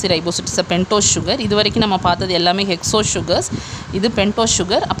deoxyribose, it's a pentose sugar. இது வரைக்கும் நம்ம பார்த்தது எல்லாமே ஹெக்ஸோ சுகர்ஸ், இது பென்டோஸ்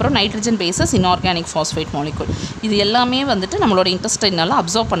சுகர். அப்புறம் nitrogen bases, inorganic phosphate molecule. இது எல்லாமே வந்துட்டு நம்மளோட இன்டெஸ்டைனால்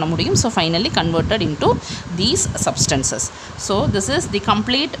அப்சர்வ் பண்ண முடியும். So finally converted into these substances. So this is the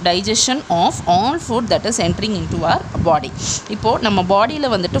complete digestion of all food that is entering into அவர் பாடி. இப்போது நம்ம பாடியில்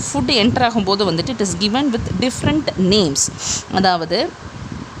வந்துட்டு ஃபுட் என்டர் ஆகும்போது வந்துட்டு it is given with different names. அதாவது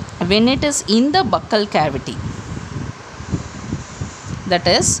when it is in the buccal cavity, that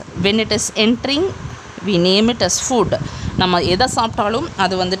is when it is entering, we name it as food. நம்ம எதை சாப்பிட்டாலும்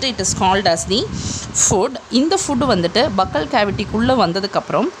அது வந்துட்டு it is called as the food. இந்த food வந்துட்டு buccal cavityக்குள்ளே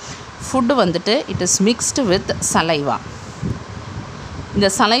வந்ததுக்கப்புறம் food வந்துட்டு it is mixed with saliva. இந்த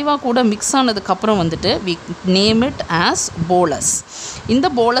சலைவா கூட மிக்ஸ் ஆனதுக்கப்புறம் வந்துட்டு we name it as bolus. இந்த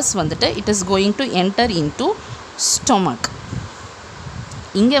bolus வந்துட்டு it is going to enter into stomach.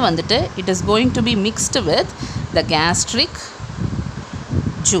 இங்கே வந்துட்டு it is going to be mixed with the gastric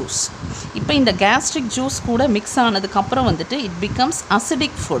juice. இப்போ இந்த gastric juice கூட மிக்ஸ் ஆனதுக்கப்புறம் வந்துட்டு it becomes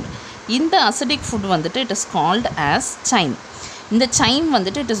acidic food. இந்த acidic food வந்துட்டு it is called as chyme. இந்த chyme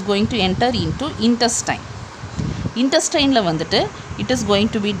வந்துட்டு it is going to enter into intestine. intestine ல வந்துட்டு it is going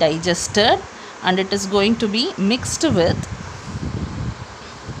to be digested and it is going to be mixed with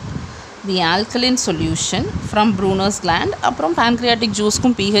the alkaline solution from Brunner's gland. அப்புறம் pancreatic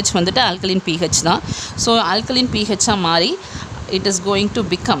juiceக்கும் pH வந்துட்டு alkaline pH தான். So alkaline pH மாறி it is going to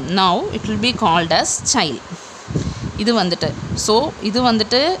become, now it will be called as chyle. இது வந்துட்டு so இது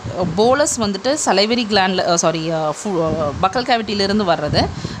வந்துட்டு bolus வந்துட்டு salivary கிளாண்டில் பக்கல் கேவிட்டியிலிருந்து வர்றது.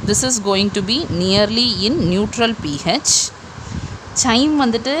 This is going to be nearly in neutral pH. சைம்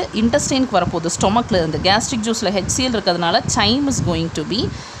வந்துட்டு இன்டெஸ்டைனுக்கு வரப்போகுது ஸ்டொமக்கில் இருந்து. கேஸ்ட்ரிக் ஜூஸில் HCl இருக்கிறதுனால சைம் is going to be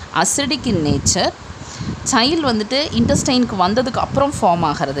acidic in nature. சைல் வந்துட்டு இன்டெஸ்டைனுக்கு வந்ததுக்கு அப்புறம் ஃபார்ம்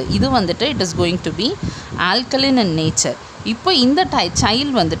ஆகிறது. இது வந்துட்டு it is going to be alkaline in nature. இப்போ இந்த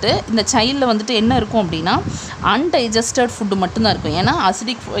சைல் வந்துட்டு இந்த சைலில் வந்துட்டு என்ன இருக்கும் அப்படின்னா அன்டைஜஸ்டட் ஃபுட்டு மட்டும்தான் இருக்கும். ஏன்னா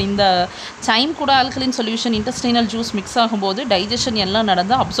அசிடிக் இந்த சைம் கூட alkaline solution intestinal juice mix ஆகும்போது டைஜஷன் எல்லாம்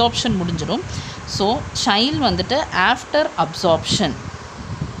நடந்து அப்சார்ப்ஷன் முடிஞ்சிடும். ஸோ சைல் வந்துட்டு after absorption,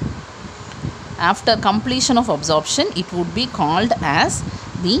 after completion of absorption, it would be called as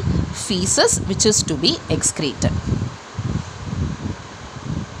the feces which is to be excreted.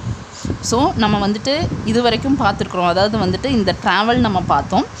 So நம்ம வந்துட்டு இது வரைக்கும் பார்த்துருக்குறோம். அதாவது வந்துட்டு இந்த ட்ராவல் நம்ம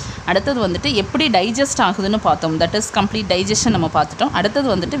பார்த்தோம். அடுத்தது வந்துட்டு எப்படி டைஜஸ்ட் ஆகுதுன்னு பார்த்தோம். தட் இஸ் கம்ப்ளீட் டைஜஷன் நம்ம பார்த்துட்டோம். அடுத்தது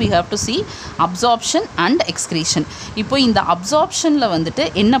வந்துட்டு we have to see absorption and excretion. இப்போ இந்த அப்சார்ப்ஷனில் வந்துட்டு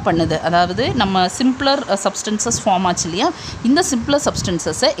என்ன பண்ணுது, அதாவது நம்ம சிம்பிளர் சப்ஸ்டன்சஸ் ஃபார்ம் ஆச்சு இல்லையா, இந்த சிம்பிளர்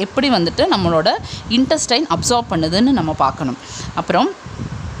சப்ஸ்டன்சஸை எப்படி வந்துட்டு நம்மளோட இன்டெஸ்டைன் அப்சார்ப் பண்ணுதுன்னு நம்ம பார்க்கணும். அப்புறம்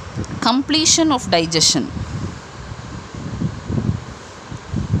completion of digestion.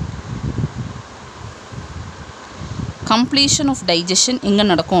 Completion of digestion எங்கே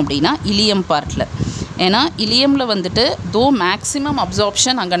நடக்கும் அப்படின்னா இலியம் பார்ட்டில். ஏன்னா இலியமில் வந்துட்டு தோ மேக்ஸிமம்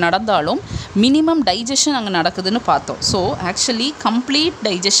அப்சார்ப்ஷன் அங்கே நடந்தாலும் மினிமம் டைஜஷன் அங்கே நடக்குதுன்னு பார்த்தோம். ஸோ ஆக்சுவலி கம்ப்ளீட்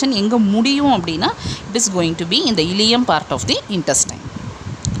டைஜஷன் எங்கே முடியும் அப்படின்னா it is going to be இந்த ileum part of the intestine.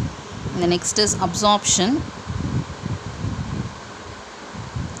 இந்த நெக்ஸ்ட் இஸ் அப்சார்ப்ஷன்.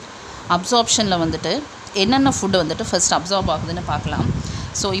 அப்சார்ப்ஷனில் வந்துட்டு என்னென்ன ஃபுட்டு வந்துட்டு ஃபர்ஸ்ட் அப்சார்ப் ஆகுதுன்னு பார்க்கலாம்.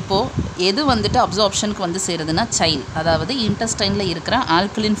 ஸோ இப்போது எது வந்துட்டு அப்சார்ப்ஷனுக்கு வந்து சேருதுன்னா சைல், அதாவது இன்டெஸ்டைனில் இருக்கிற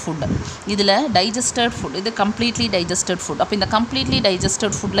ஆல்கலின் ஃபுட்டு. இதில் டைஜஸ்டட் ஃபுட், இது கம்ப்ளீட்லி டைஜஸ்டட் ஃபுட். அப்போ இந்த கம்ப்ளீட்லி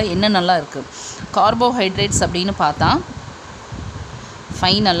டைஜஸ்டட் ஃபுட்டில் என்னென்னலாம் இருக்குது, கார்போஹைட்ரேட்ஸ் அப்படின்னு பார்த்தா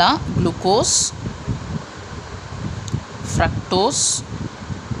ஃபைனலாக குளுக்கோஸ், ஃப்ரக்டோஸ்,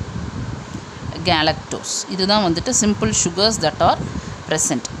 கேலக்டோஸ். இதுதான் வந்துட்டு simple sugars that are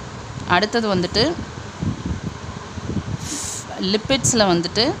present. அடுத்தது வந்துட்டு லிப்பிட்ஸில்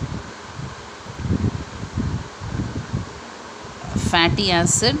வந்துட்டு ஃபேட்டி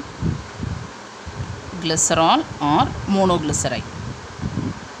ஆசிட், கிளிசரால் ஆர் மோனோகிளிசரைட்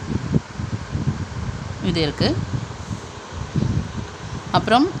இது இருக்குது.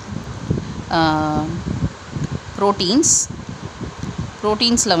 அப்புறம்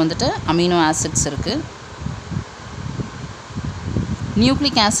ப்ரோட்டீன்ஸில் வந்துட்டு அமினோ ஆசிட்ஸ் இருக்குது.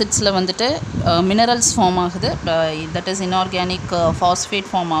 நியூக்ளிக் ஆசிட்ஸில் வந்துட்டு மினரல்ஸ் ஃபார்ம் ஆகுது, that is inorganic phosphate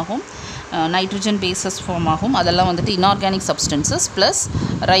form ஆகும், நைட்ரஜன் பேசஸ் ஃபார்ம் ஆகும், அதெல்லாம் வந்துட்டு inorganic substances plus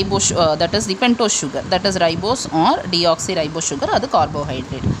ribose that is pentose sugar, that is ribose R deoxy ribose sugar, அது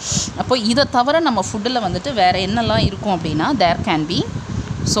கார்போஹைட்ரேட். அப்போ இதை தவிர நம்ம ஃபுட்டில் வந்துட்டு வேறு என்னெல்லாம் இருக்கும் அப்படின்னா தேர் கேன் பி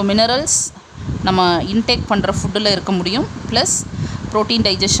மினரல்ஸ் நம்ம இன்டேக் பண்ணுற ஃபுட்டில் இருக்க முடியும், plus protein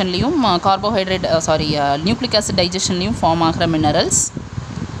டைஜஷன்லேயும் carbohydrate nucleic acid டைஜஷன்லேயும் form ஆகிற மினரல்ஸ்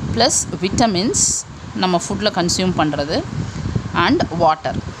ப்ளஸ் விட்டமின்ஸ் நம்ம ஃபுட்டில் கன்சியூம் பண்ணுறது அண்ட்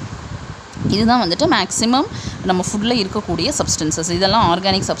வாட்டர். இதுதான் வந்துட்டு மேக்ஸிமம் நம்ம ஃபுட்டில் இருக்கக்கூடிய சப்ஸ்டன்சஸ். இதெல்லாம்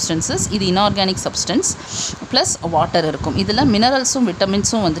ஆர்கானிக் சப்ஸ்டன்சஸ், இது இன்ஆர்கானிக் சப்ஸ்டன்ஸ் ப்ளஸ் வாட்டர் இருக்கும். இதில் மினரல்ஸும்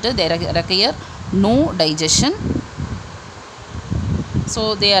விட்டமின்ஸும் வந்துட்டு they require no digestion, so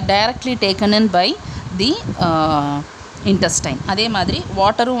they are directly taken in by the intestine. அதே மாதிரி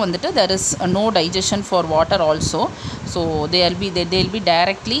வாட்டரும் வந்துட்டு there is no digestion for water also, so they will be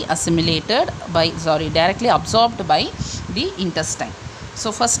directly assimilated by directly absorbed by the intestine. So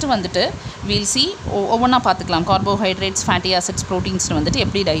first வந்துட்டு we'll see ஒவ்வொன்றா பார்த்துக்கலாம் carbohydrates, fatty acids, proteins வந்துட்டு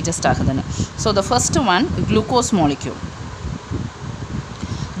எப்படி digest ஆகுதுன்னு. So the first one glucose molecule.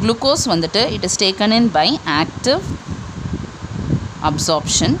 Glucose வந்துட்டு it is taken in by active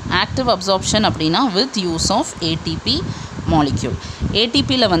absorption. Active absorption அப்படின்னா with use of ATP molecule.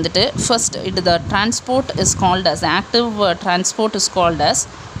 ATPல வந்துட்டு first the transport is called as active transport is called as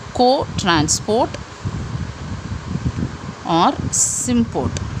co-transport or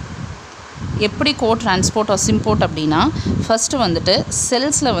symport. எப்படி co-transport or symport அப்படின்னா first வந்துட்டு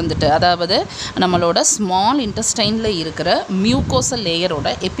செல்ஸில் வந்துட்டு அதாவது நம்மளோட small இன்டெஸ்டைனில் இருக்கிற mucosal லேயரோட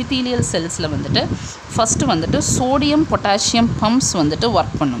epithelial செல்ஸில் வந்துட்டு ஃபஸ்ட்டு வந்துட்டு சோடியம் பொட்டாசியம் பம்ப்ஸ் வந்துட்டு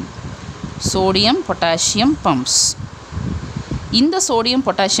ஒர்க் பண்ணும். Sodium potassium bumps. இந்த sodium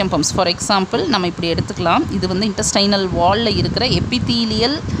potassium bumps for example நம்ம இப்படி எடுத்துக்கலாம். இது வந்து இன்டெஸ்டைனல் வாலில் இருக்கிற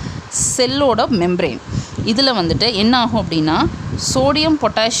எபித்தீலியல் செல்லோட மெம்ப்ரெயின். இதில் வந்துட்டு என்ன ஆகும் அப்படின்னா சோடியம்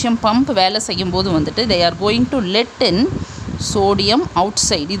பொட்டாசியம் பம்ப் வேலை செய்யும்போது வந்துட்டு they are going to let in sodium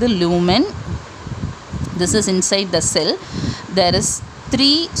outside. இது lumen, this is inside the cell. There is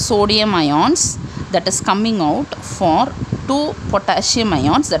 3 sodium ions that is coming out for 2 potassium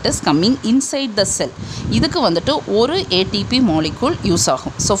ions that is coming inside the cell. இதுக்கு வந்துட்டு ஒரு ATP molecule use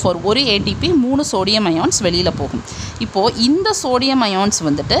ஆகும். So for ஒரு ATP 3 sodium ions வெளியில் போகும். இப்போது இந்த sodium ions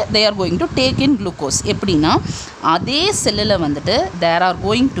வந்துட்டு they are going to take in glucose. எப்படின்னா அதே செல்லில் வந்துட்டு there are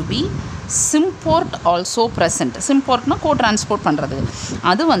going to be symport also present. Symportனா co-transport பண்ணுறது.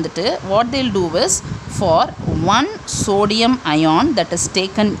 அது வந்துட்டு what they'll do is for 1 sodium ion that is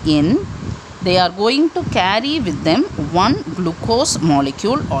taken in, they are going to carry with them 1 glucose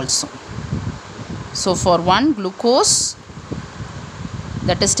molecule also. So for 1 glucose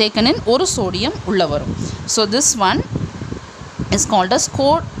that is taken in, ஒரு sodium உள்ள வரும். So this one is called as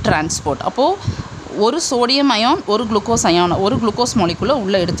co-transport. அப்போது ஒரு sodium ion ஒரு glucose ion ஒரு glucose molecule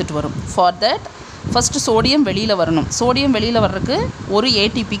உள்ளே எடுத்துகிட்டு வரும். For that ஃபஸ்ட்டு சோடியம் வெளியில் வரணும். சோடியம் வெளியில் வர்றதுக்கு ஒரு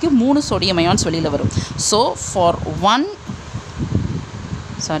ATPக்கு 3 sodium ions வெளியில் வரும். So for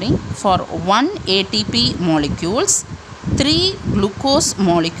 1 ATP molecules 3 glucose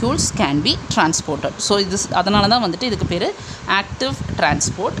molecules can be transported. So this அதனால தான் வந்துட்டு இதுக்கு பேர் active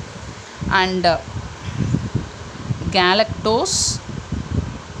transport. And galactose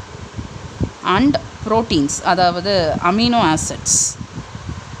and proteins அதாவது amino acids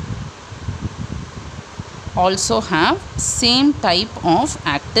also have same type of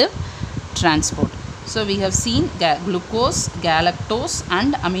active transport. So we have seen glucose, galactose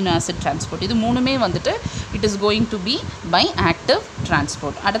and amino acid transport. இது மூணுமே வந்துட்டு it is going to be by active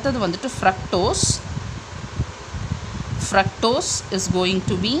transport. அடுத்தது வந்துட்டு fructose. Fructose is going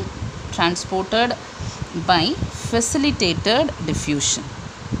to be transported by facilitated diffusion.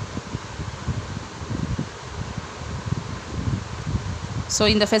 So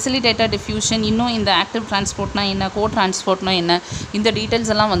இந்த facilitated diffusion இன்னும் இந்த active டிரான்ஸ்போர்ட்னா என்ன, கோ டிரான்ஸ்போர்ட்னா என்ன, இந்த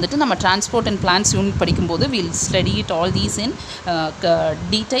டீட்டெயில்ஸ் எல்லாம் வந்துட்டு நம்ம டிரான்ஸ்போர்ட் அண்ட் பிளான்ஸ் யூனிட் படிக்கும்போது will study it all these in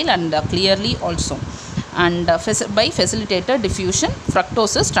detail and clearly also. And by facilitated diffusion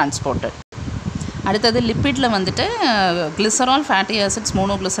fructose is transported. அடுத்தது லிப்பிடில் வந்துட்டு கிளிசரால், ஃபேட்டி ஆசிட்ஸ்,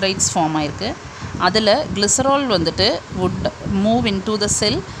 மோனோக்ளிசரைட்ஸ் ஃபார்ம் ஆயிருக்கு. அதில் கிளிசரால் வந்துட்டு would move in to the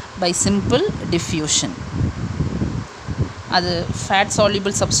sell by simple diffusion. அது fat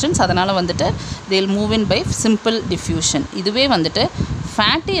soluble substance, அதனால் வந்துட்டு they'll move in by simple diffusion. இதுவே வந்துட்டு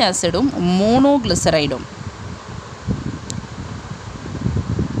ஃபேட்டி ஆசிடும் மோனோக்ளிசரைடும்,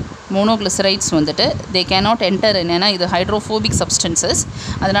 மோனோக்ளிசரைட்ஸ் வந்துட்டு they cannot enter in, ஏன்னா இது ஹைட்ரோஃபோபிக் சப்ஸ்டன்சஸ்,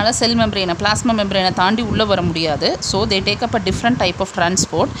 அதனால் செல் மெம்ப்ரெயினை பிளாஸ்மா மெம்ப்ரெயினை தாண்டி உள்ளே வர முடியாது. So they take up a different type of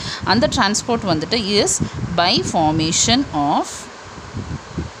transport. அந்த transport வந்துட்டு is by formation of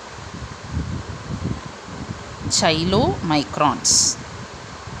chylomicrons.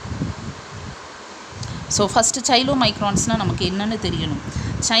 So first சைலோமைக்ரான்ஸ்னால் நமக்கு என்னென்னு தெரியணும்.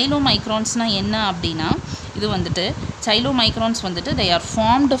 சைலோமைக்ரான்ஸ்னால் என்ன அப்படின்னா, இது வந்துட்டு சைலோமைக்ரான்ஸ் வந்துட்டு they are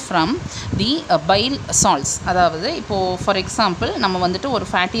formed from the bile salts. அதாவது இப்போது ஃபார் எக்ஸாம்பிள் நம்ம வந்துட்டு ஒரு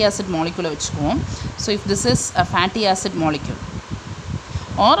ஃபேட்டி ஆசிட் மாலிக்யூலை வச்சுக்குவோம். So if this is a fatty acid molecule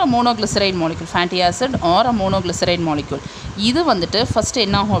or a monoglyceride molecule, fatty acid or a monoglyceride molecule, இது வந்துட்டு ஃபஸ்ட்டு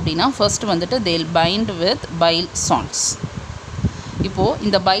என்ன ஆகும் அப்படின்னா, ஃபர்ஸ்ட் வந்துட்டு they'll bind with bile salts. இப்போது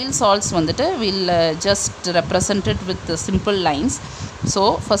இந்த bile salts வந்துட்டு will just represent it with simple lines. So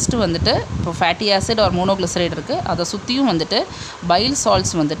first வந்துட்டு இப்போ ஃபேட்டி ஆசிட் ஒரு மோனோக்ளிசரைடு இருக்குது, அதை சுற்றியும் வந்துட்டு bile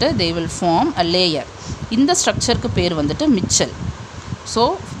salts வந்துட்டு they will form a layer. இந்த ஸ்ட்ரக்சருக்கு பேர் வந்துட்டு Mitchell. So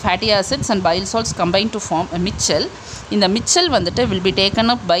fatty acids and bile salts combine to form a mitchell. இந்த மிச்சல் வந்துட்டு will be taken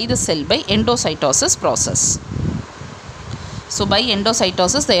up by the cell by endocytosis process. So by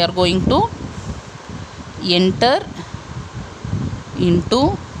endocytosis they are going to enter into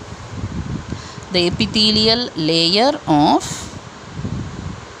the epithelial layer of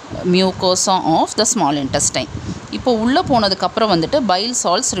mucosa of the small intestine. இப்போ உள்ளே போனதுக்கப்புறம் வந்துட்டு bile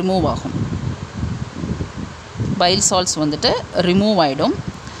salts remove ஆகும். bile salts வந்துட்டு remove ஆகிடும்.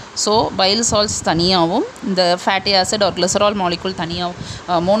 So bile salts தனியாகவும் இந்த fatty acid ஒரு கிளிசரால் மாலிகுல்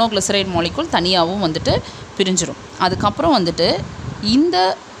தனியாகவும் மோனோக்ளிசரைட் மாலிகுல் தனியாகவும் வந்துட்டு பிரிஞ்சிடும். அதுக்கப்புறம் வந்துட்டு இந்த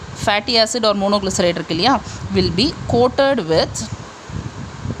ஃபேட்டி ஆசிட் ஒரு மோனோக்ளிசரைட் இருக்கு இல்லையா, will be coated with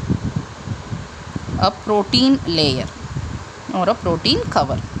a protein layer or a protein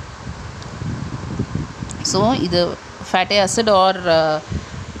cover. So இது fatty acid or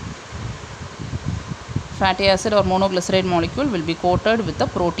monoglyceride molecule will be coated with a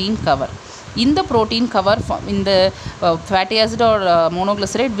protein cover. In the protein cover in the fatty acid or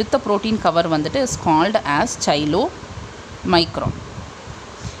monoglyceride with the protein cover வந்துட்டு is called as chylomicron.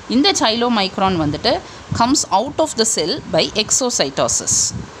 இந்த chylomicron வந்துட்டு comes out of the cell by exocytosis.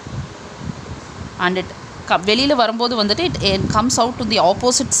 And it வெளியில் வரும்போது வந்துட்டு it comes out to the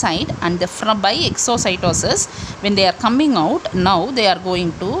opposite side, and by exocytosis when they are coming out, now they are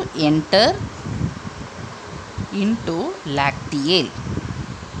going to enter into lacteal.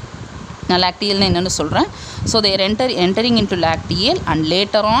 நான் lacteal என்னன்னு சொல்கிறேன். So they are entering into lacteal and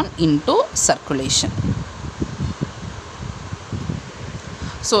later on into circulation.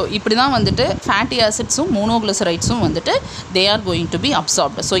 So இப்படி தான் வந்துட்டு fatty ஆசிட்ஸும் மோனோக்ளிசரைட்ஸும் வந்துட்டு they are going to be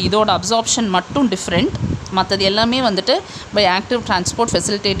absorbed. So இதோட absorption மட்டும் different, மற்றது எல்லாமே வந்துட்டு by active transport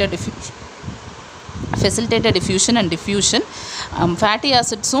facilitated diffusion and diffusion. Fatty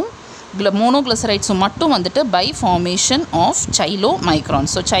ஆசிட்ஸும் மோனோக்ளிசரைட்ஸும் மட்டும் வந்துட்டு பை ஃபார்மேஷன் ஆஃப்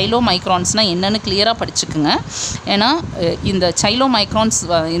சைலோமைக்ரான்ஸ். ஸோ சைலோமைக்ரான்ஸ்னால் என்னென்னு கிளியராக படிச்சுக்குங்க. ஏன்னா இந்த சைலோமைக்ரான்ஸ்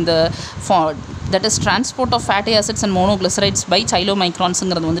இந்த that is transport of fatty acids and monoglycerides by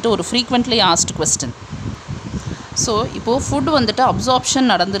chylomicronsங்கிறது வந்துட்டு ஒரு frequently asked question. ஸோ இப்போது ஃபுட் வந்துட்டு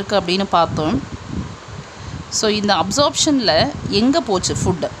அப்சார்ப்ஷன் நடந்திருக்கு அப்படின்னு பார்த்தோம். ஸோ இந்த அப்சார்ப்ஷனில் எங்கே போச்சு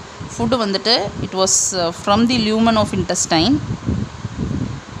ஃபுட்டு வந்துட்டு it was from the lumen of intestine.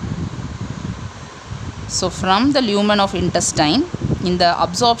 So from the lumen of intestine இந்த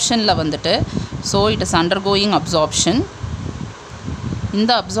அப்சார்ப்ஷனில் வந்துட்டு so it is undergoing absorption.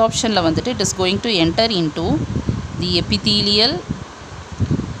 இந்த அப்சார்ப்ஷனில் வந்துட்டு it is going to enter into the epithelial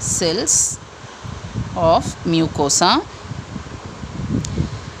cells of mucosa.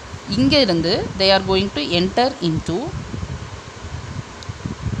 இங்கே இருந்து they are going to enter into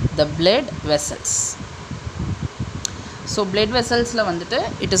the blood vessels. So blood vesselsல வந்துட்டு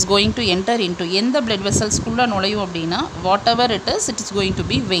it is going to enter into எந்த blood vesselsக்குள்ளே நுழையும் அப்படின்னா what ever it is going to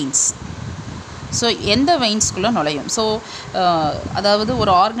be veins. So எந்த வெயின்ஸ்குள்ளே நுழையும். So அதாவது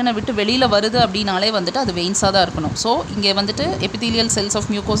ஒரு ஆர்கனை விட்டு வெளியில் வருது அப்படின்னாலே வந்துட்டு அது வெயின்ஸாக தான் இருக்கணும். ஸோ இங்கே வந்துட்டு எபிதீலியல் செல்ஸ் ஆஃப்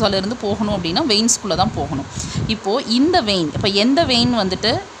மியூகோசாலேருந்து போகணும் அப்படின்னா வெயின்ஸ்குள்ளே தான் போகணும். இப்போது இந்த வெயின் இப்போ எந்த வெயின்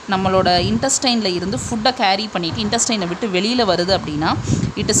வந்துட்டு நம்மளோட இன்டெஸ்டைனில் இருந்து ஃபுட்டை கேரி பண்ணிவிட்டு இன்டெஸ்டைனை விட்டு வெளியில் வருது அப்படின்னா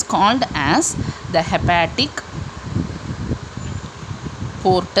it is called as the hepatic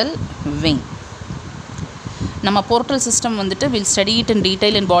portal vein. நம்ம போர்ட்டல் சிஸ்டம் வந்துட்டு will study it in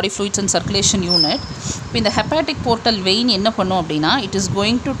detail in body fluids and circulation unit. இப்போ இந்த ஹெப்பாட்டிக் போர்ட்டல் வெயின் என்ன பண்ணும் அப்படின்னா it is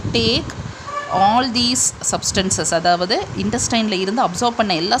going to take all these substances, அதாவது இன்டெஸ்டைனில் இருந்து absorb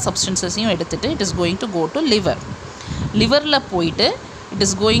பண்ண எல்லா சப்ஸ்டன்சஸையும் எடுத்துகிட்டு it is going to go to லிவரில் போயிட்டு it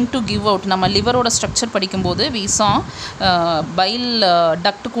is going to give out. நம்ம லிவரோட ஸ்ட்ரக்சர் படிக்கும்போது வி சா பைல்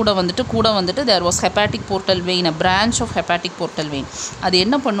டக்ட் கூட வந்துட்டு there was hepatic portal vein, a branch of hepatic portal vein. அது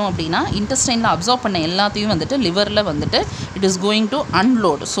என்ன பண்ணும் அப்படின்னா இன்டெஸ்டைனில் அப்சார்ப் பண்ண எல்லாத்தையும் வந்துட்டு லிவரில் வந்துட்டு it is going to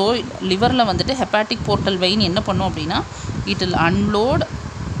unload. So லிவரில் வந்துட்டு ஹெப்பாட்டிக் போர்ட்டல் வெயின் என்ன பண்ணும் அப்படின்னா it will unload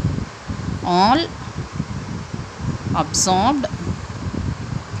all absorbed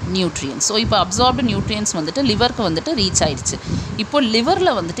nutrients. So இப்போ அப்சார்ப்டு நியூட்ரியன்ஸ் வந்துட்டு லிவருக்கு வந்துட்டு ரீச் ஆயிடுச்சு. இப்போ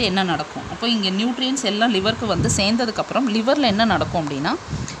லிவரில் வந்துட்டு என்ன நடக்கும்? அப்போ இங்கே நியூட்ரியன்ஸ் எல்லாம் லிவருக்கு வந்து சேர்ந்ததுக்கப்புறம் லிவரில் என்ன நடக்கும் அப்படின்னா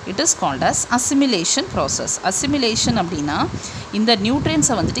it is called as assimilation process. Assimilation அப்படின்னா இந்த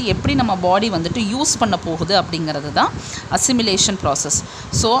நியூட்ரியன்ஸை வந்துட்டு எப்படி நம்ம பாடி வந்துட்டு யூஸ் பண்ண போகுது அப்படிங்கிறது தான் அசிமிலேஷன் ப்ராசஸ்.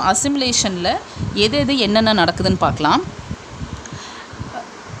 ஸோ அசிமிலேஷனில் எது என்னென்ன நடக்குதுன்னு பார்க்கலாம்.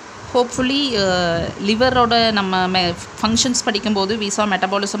 ஹோப்ஃபுல்லி லிவரோட நம்ம ஃபங்க்ஷன்ஸ் படிக்கும்போது we saw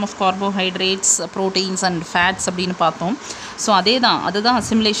metabolism of carbohydrates, proteins and fats அப்படின்னு பார்த்தோம். ஸோ அதுதான்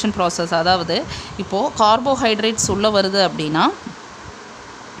அசிமிலேஷன் ப்ராசஸ். அதாவது இப்போது கார்போஹைட்ரேட்ஸ் உள்ளே வருது அப்படின்னா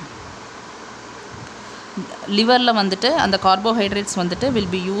லிவரில் வந்துட்டு அந்த கார்போஹைட்ரேட்ஸ் வந்துட்டு will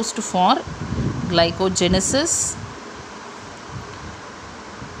be used for glycogenesis,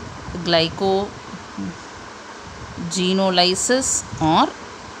 glycogenolysis or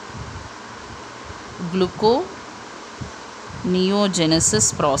gluconeogenesis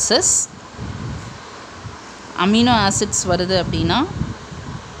process. Amino acids வருது அப்படின்னா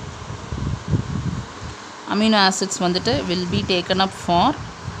அமினோ ஆசிட்ஸ் வந்துட்டு will be taken up for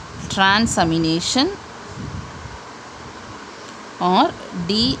transamination or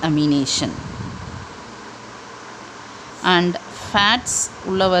deamination. And fats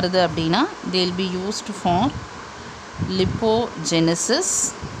உள்ள வருது அப்படின்னா they will be used for lipogenesis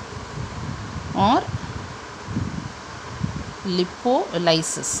or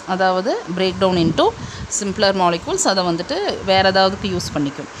lipolysis. அதாவது break down into simpler molecules அதை வந்துட்டு வேறு ஏதாவதுக்கு யூஸ்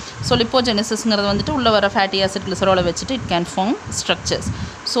பண்ணிக்கும். ஸோ லிப்போஜெனிசிஸ்ங்கிறது வந்துட்டு உள்ளே வர ஃபேட்டி ஆசிட் கிளிசரோலை வச்சுட்டு it can form structures.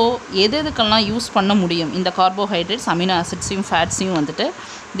 So எதுக்கெல்லாம் யூஸ் பண்ண முடியும் இந்த கார்போஹைட்ரேட்ஸ் அமினோ ஆசிட்ஸையும் ஃபேட்ஸையும் வந்துட்டு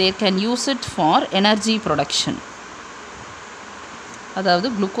they can use it for energy production. அதாவது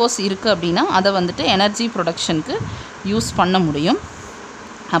குளுக்கோஸ் இருக்குது அப்படின்னா அதை வந்துட்டு எனர்ஜி ப்ரொடக்ஷனுக்கு யூஸ் பண்ண முடியும்.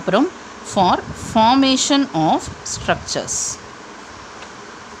 அப்புறம் for formation of structures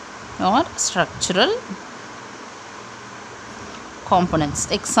or structural components.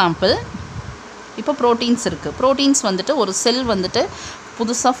 Example, இப்போ ப்ரோட்டீன்ஸ் இருக்குது. ப்ரோட்டீன்ஸ் வந்துட்டு ஒரு செல் வந்துட்டு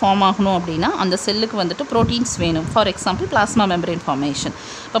புதுசாக ஃபார்ம் ஆகணும் அப்படின்னா அந்த செல்லுக்கு வந்துட்டு ப்ரோட்டீன்ஸ் வேணும். For example plasma membrane formation.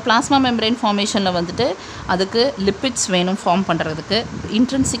 இப்போ பிளாஸ்மா மெம்பரேன் ஃபார்மேஷனில் வந்துட்டு அதுக்கு லிப்பிட்ஸ் வேணும் ஃபார்ம் பண்ணுறதுக்கு,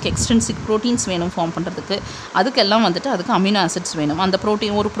 இன்ட்ரின்சிக் எக்ஸ்ட்ரின்சிக் ப்ரோட்டீன்ஸ் வேணும் ஃபார்ம் பண்ணுறதுக்கு, அதுக்கெல்லாம் வந்துட்டு அதுக்கு அமினோ ஆசிட்ஸ் வேணும். அந்த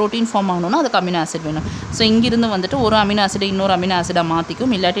ஒரு ப்ரோட்டீன் ஃபார்ம் ஆகணும்னா அதுக்கு அமினோ ஆசிட் வேணும். ஸோ இங்கிருந்து வந்துட்டு ஒரு அமினோ ஆசிடை இன்னொரு அமினோ ஆசிடாக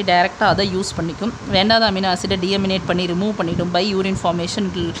மாற்றிக்கும், இல்லாட்டி டைரெக்டாக அதை யூஸ் பண்ணிக்கும். வேண்டாத அமினோ ஆசிடை டிஎமினேட் பண்ணி ரிமூவ் பண்ணிவிடும். By urine formation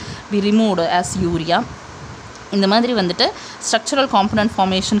B removed as urea. இந்த மாதிரி வந்துட்டு ஸ்ட்ரக்சரல் காம்பனன்ட்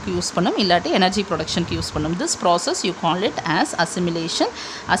ஃபார்மேஷனுக்கு யூஸ் பண்ணும், இல்லாட்டி எனர்ஜி ப்ரொடக்ஷனுக்கு யூஸ் பண்ணும். This process you call it as assimilation.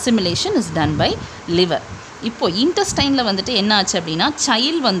 Assimilation is done by liver. இப்போது இன்டெஸ்டைனில் வந்துட்டு என்ன ஆச்சு அப்படின்னா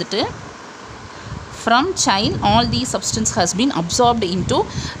சைல்ட் வந்துட்டு from child all these substance has been absorbed into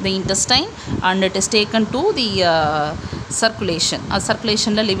the intestine and it is taken to the circulation.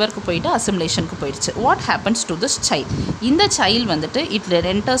 Circulationல லிவருக்கு போயிட்டு அசிமிலேஷனுக்கு போயிடுச்சு. What happens to this child? இந்த child வந்துட்டு it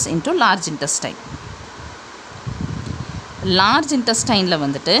enters into large intestine. Large இன்டெஸ்டைனில்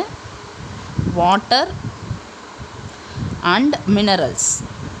வந்துட்டு water and minerals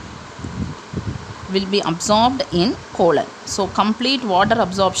will be absorbed in colon. So complete water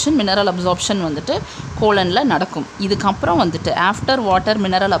absorption mineral absorption வந்துட்டு கோலனில் நடக்கும். இதுக்கப்புறம் வந்துட்டு after water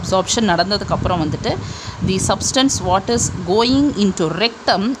mineral absorption நடந்ததுக்கப்புறம் வந்துட்டு தி substance what is going in to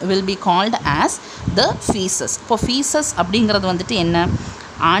rectum will be called as the faeces. இப்போ faeces அப்படிங்கிறது வந்துட்டு என்ன?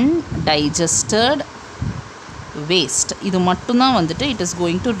 Undigested waste. இது மட்டும்தான் வந்துட்டு it is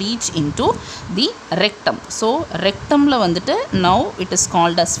going to reach into the rectum. So rectumல வந்துட்டு now it is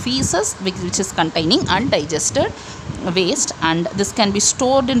called as feces which is containing undigested waste and this can be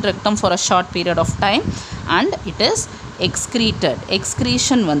stored in rectum for a short period of time and it is excreted.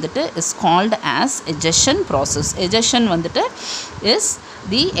 Excretion வந்துட்டு is called as egestion process. Egestion வந்துட்டு is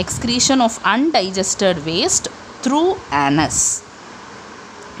the excretion of undigested waste through anus.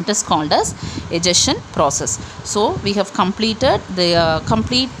 It is called as egestion process. So we have completed the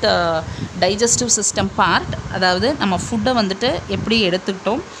complete digestive system part. அதாவது நம்ம ஃபுட்டை வந்துட்டு எப்படி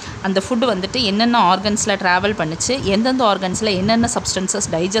எடுத்துக்கிட்டோம், அந்த food வந்துட்டு என்னென்ன ஆர்கன்ஸில் ட்ராவல் பண்ணிச்சு, எந்தெந்த ஆர்கன்ஸில் என்னென்ன சப்ஸ்டன்சஸ்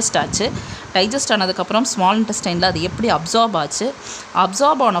டைஜஸ்ட் ஆச்சு, டைஜஸ்ட் ஆனதுக்கப்புறம் ஸ்மால் இன்டெஸ்டைனில் அது எப்படி அப்சார்ப் ஆச்சு,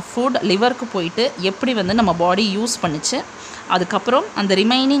 அப்சார்ப் ஆன ஃபுட் லிவருக்கு போயிட்டு எப்படி வந்து நம்ம பாடி யூஸ் பண்ணிச்சு, அதுக்கப்புறம் அந்த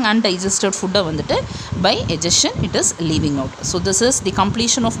ரிமைனிங் அன்டைஜஸ்டட் ஃபுட்டை வந்துட்டு by எஜெஷன் it is leaving out. So this is the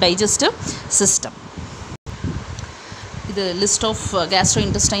completion of digestive system. இது list of Castro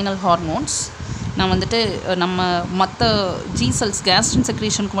intestinal hormones. நான் வந்துட்டு நம்ம மற்ற ஜி செல்ஸ் கேஸ்ட்ரின்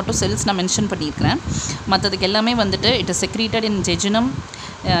செக்ரீஷனுக்கு மட்டும் செல்ஸ் நான் மென்ஷன் பண்ணியிருக்கிறேன். மற்றதுக்கு எல்லாமே வந்துட்டு it is secreted in jejunum,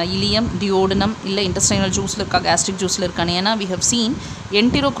 ileum, டியோடனம், இல்லை இன்டெஸ்டைனல் ஜூஸில் இருக்கா, கேஸ்ட்ரிக் ஜூஸில் இருக்கானு. ஏன்னா we have seen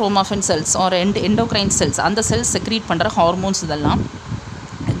என்டிரோக்ரோமாஃபின் cells R endocrine cells, அந்த செல்ஸ் செக்ரீட் பண்ணுற ஹார்மோன்ஸ் இதெல்லாம்.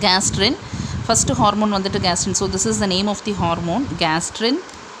 Gastrin, first hormone வந்துட்டு gastrin. So this is the name of the hormone. Gastrin,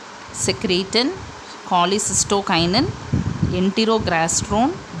 secretin, cholecystokinin,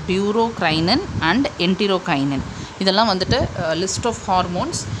 enterogastrone, durocrinin and enterokinin. இதெல்லாம் வந்துட்டு list of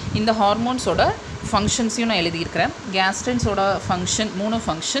hormones. இந்த ஹார்மோன்ஸோட ஃபங்க்ஷன்ஸையும் நான் எழுதியிருக்கிறேன். கேஸ்ட்ரின்ஸோட function 3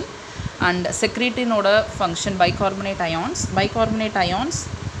 function and secretinோட function bicarbonate ions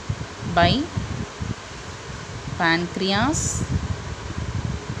by pancreas,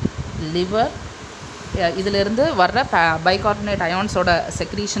 liver, இதிலிருந்து வர்ற bicarbonate அயான்ஸோட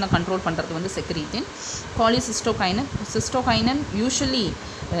செக்ரீஷனை control பண்ணுறது வந்து செக்ரீட்டின். சிஸ்டோகைனன் usually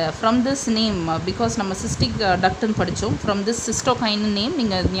from this name, because நம்ம சிஸ்டிக் டக்ட்னு படித்தோம், ஃப்ரம் திஸ் சிஸ்டோகைனன் நேம்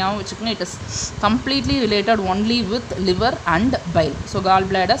நீங்கள் ஞாபகம் வச்சுக்கோங்க, it is completely related only with liver and file. So gall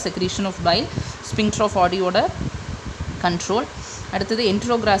bladder, secretion of file, sphincter of ஆடியோட control. அடுத்தது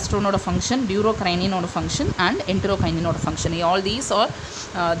enterogastrone function, durocrininோட function and enterokinin function. All these are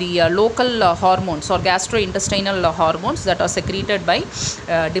the local hormones or gastrointestinal hormones that are secreted by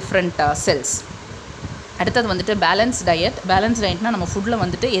different cells. அடுத்தது வந்துட்டு balance டயட்னா நம்ம ஃபுட்டில்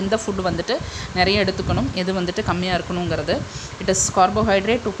வந்துட்டு எந்த food வந்துட்டு நிறைய எடுத்துக்கணும், எது வந்துட்டு கம்மியாக இருக்கணுங்கிறது. It is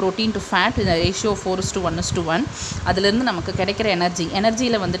carbohydrate to protein to fat இந்த ரேஷியோ 4:1:1. அதுலேருந்து நமக்கு கிடைக்கிற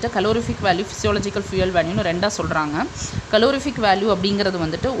எனர்ஜியில் வந்துட்டு கலோரிஃபிக் வேல்யூ, ஃபிசியாலஜிக்கல் ஃபியூயல் வேல்யூன்னு ரெண்டாக சொல்கிறாங்க. கலோரிஃபிக் வேல்யூ அப்படிங்கிறது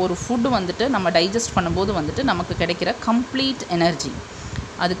வந்துட்டு ஒரு ஃபுட்டு வந்துட்டு நம்ம டைஜஸ்ட் பண்ணும்போது வந்துட்டு நமக்கு கிடைக்கிற கம்ப்ளீட் எனர்ஜி,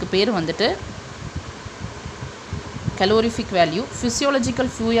 அதுக்கு பேர் வந்துட்டு calorific value.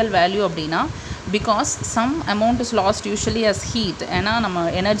 Physiological fuel value அப்படின்னா because some amount is lost usually as heat. ஏன்னா நம்ம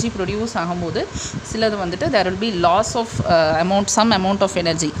எனர்ஜி ப்ரொடியூஸ் ஆகும்போது சிலது வந்துட்டு there will be loss of some amount of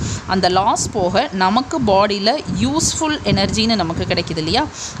energy. அந்த லாஸ் போக நமக்கு பாடியில் யூஸ்ஃபுல் எனர்ஜின்னு நமக்கு கிடைக்கிது இல்லையா,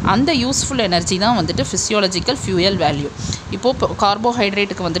 அந்த யூஸ்ஃபுல் எனர்ஜி தான் வந்துட்டு ஃபிசியாலஜிக்கல் ஃபியூயல் வேல்யூ. இப்போது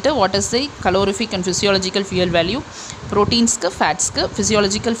கார்போஹைட்ரேட்டுக்கு வந்துட்டு what is the calorific and physiological fuel value, ப்ரோட்டீன்ஸ்க்கு ஃபேட்ஸ்க்கு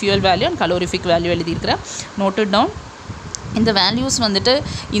physiological fuel value and calorific value எழுதியிருக்கிறேன், நோட்டட் டவுன். இந்த வேல்யூஸ் வந்துட்டு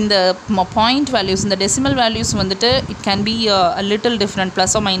இந்த பாயிண்ட் வேல்யூஸ், இந்த டெசிமல் வேல்யூஸ் வந்துட்டு it can be a little different,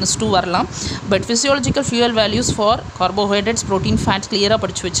 +or-2 வரலாம். But physiological fuel values for carbohydrates, protein, fat கிளியராக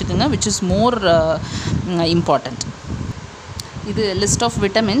படித்து வச்சுக்கோங்க, விச் இஸ் மோர் இம்பார்ட்டண்ட். இது லிஸ்ட் ஆஃப்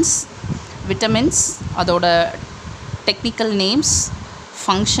விட்டமின்ஸ், அதோட டெக்னிக்கல் நேம்ஸ்,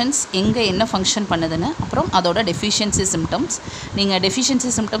 ஃபங்க்ஷன்ஸ், எங்கே என்ன ஃபங்க்ஷன் பண்ணுதுன்னு, அப்புறம் அதோட டெஃபிஷியன்சி சிம்டம்ஸ். நீங்கள் டெஃபிஷியன்சி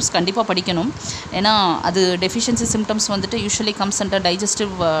சிம்டம்ஸ் கண்டிப்பாக படிக்கணும், ஏன்னா அது டெஃபிஷியன்சி சிம்டம்ஸ் வந்துட்டு usually comes under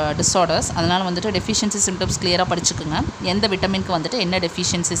digestive disorders. அதனால் வந்துட்டு டெஃபிஷியன்சி சிம்டம்ஸ் கிளியராக படிச்சுக்குங்க, எந்த விட்டமினுக்கு வந்துட்டு என்ன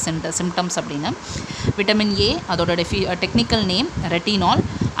டெஃபிஷியன்சி சிம்டம்ஸ் அப்படின்னு. விட்டமின் ஏ அதோட technical name retinal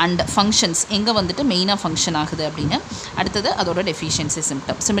and functions, எங்கே வந்துட்டு மெயினாக ஃபங்க்ஷன் ஆகுது அப்படின்னு. அடுத்தது அதோட deficiency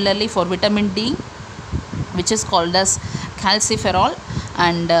symptom. Similarly for vitamin D which is called as calciferol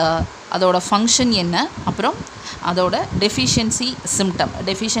and அதோட ஃபங்க்ஷன் என்ன, அப்புறம் அதோட டெஃபிஷியன்சி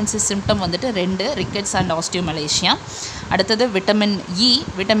சிம்டம் வந்துட்டு 2 ரிக்கெட்ஸ் அண்ட் ஆஸ்டியோமலேஷியா. அடுத்தது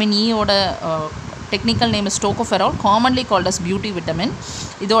vitamin இயோட technical name is tocopherol, commonly called as beauty vitamin.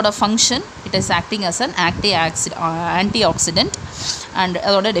 இதோட function it is acting as an anti accident and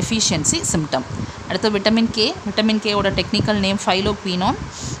அதோட deficiency symptom. அடுத்து vitamin கேவோட technical name ஃபைலோக்வினோன்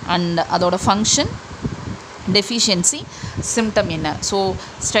and அதோட ஃபங்க்ஷன் deficiency symptom என்ன. So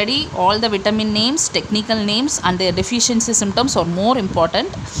study all the vitamin names, technical names and their deficiency symptoms are more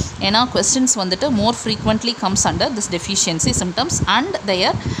important. ஏன்னா questions வந்துட்டு more frequently comes under this deficiency symptoms and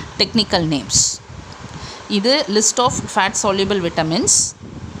their technical names. இது list of fat soluble vitamins.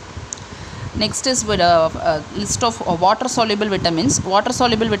 Next is with list of water soluble vitamins. Water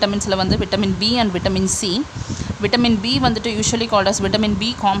soluble vitamins la vandu vitamin B and vitamin C. Vitamin B வந்துட்டு usually called as vitamin B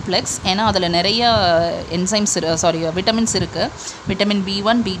complex, ஏன்னா அதில் நிறைய enzymes vitamins இருக்குது. vitamin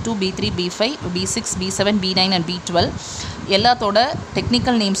B1, B2, B3, B5, B6, B7, B9 and B12 எல்லாத்தோட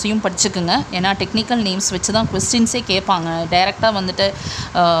technical நேம்ஸையும் படிச்சுக்குங்க, ஏன்னா technical names வச்சு தான் கொஸ்டின்ஸே கேட்பாங்க. டைரெக்டாக வந்துட்டு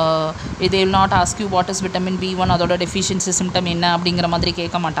இது will not ask you what is vitamin B1 அதோட டெஃபிஷியன்சி சிம்டம் என்ன அப்படிங்கிற மாதிரி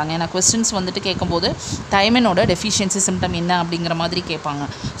கேட்க மாட்டாங்க. ஏன்னா கொஸ்டின்ஸ் வந்துட்டு கேட்கும்போது தைமனோட டெஃபிஷியன்சி சிம்டம் என்ன அப்படிங்கிற மாதிரி கேட்பாங்க.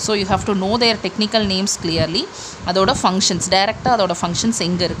 So you have to know there technical names clearly, அதோட ஃபங்க்ஷன்ஸ் டைரெக்டாக அதோட ஃபங்க்ஷன்ஸ்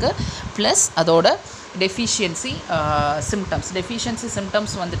எங்கே இருக்குது, ப்ளஸ் அதோட டெஃபிஷியன்சி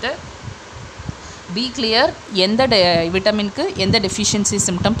சிம்டம்ஸ் வந்துட்டு பி கிளியர் எந்த விட்டமினுக்கு எந்த டெஃபிஷியன்சி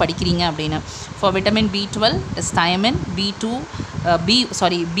சிம்டம் படிக்கிறீங்க அப்படின்னு. For vitamin B12 is thiamine,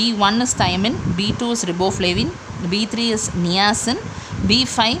 B1 is thiamine, B2 is riboflavin, B3 is niacin,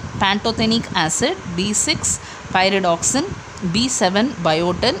 B5 pantothenic acid, B6 pyridoxine, B7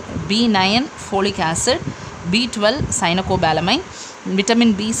 biotin, B9 folic acid, B12 cyanocobalamin.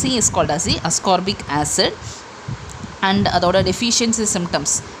 Vitamin BC is called as the ascorbic acid. And அதோட deficiency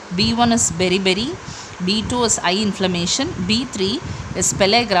symptoms B1 is beriberi, B2 is eye inflammation. B3 is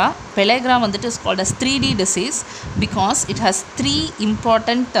pellagra. Pellagra வந்துட்டு is called as 3D disease because it has three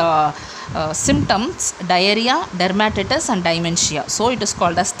important symptoms: diarrhea, dermatitis and dementia. So it is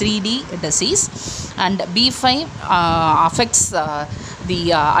called as 3D disease. And B5 affects the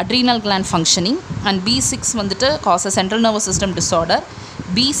adrenal gland functioning. And B6 வந்துட்டு causes central nervous system disorder.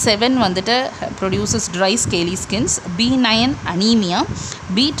 B7 வந்துட்டு produces dry scaly skins. B9 anemia.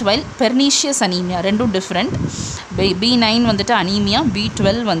 B12 pernicious anemia. ரெண்டும் different. B9 வந்துட்டு anemia.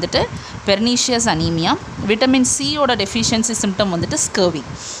 B12 வந்துட்டு pernicious anemia. Vitamin C ஓட deficiency symptom வந்துட்டு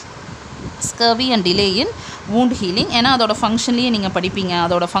scurvy and delay in wound healing. ஏன்னா அதோட ஃபங்க்ஷன்லேயே நீங்கள் படிப்பீங்க.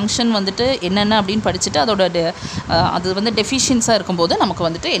 அதோட ஃபங்க்ஷன் வந்துட்டு என்னென்ன அப்படின்னு படிச்சுட்டு அதோட அது வந்து டெஃபிஷியன்ஸாக இருக்கும்போது நமக்கு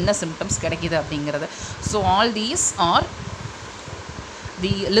வந்துட்டு என்ன சிம்டம்ஸ் கிடைக்கிது அப்படிங்கிறது. So all these are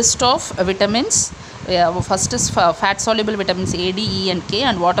the list of vitamins. First is fat soluble vitamins A, D, E and K,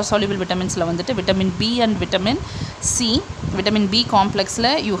 and water soluble vitamins la vandu vitamin B and vitamin C. Vitamin B complex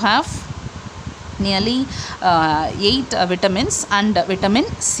la you have nearly 8 vitamins and vitamin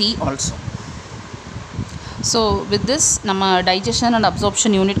C also. So with this நம்ம digestion and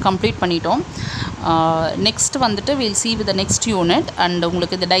absorption unit complete பண்ணிட்டோம். Next வந்துட்டு we'll see with the next unit. And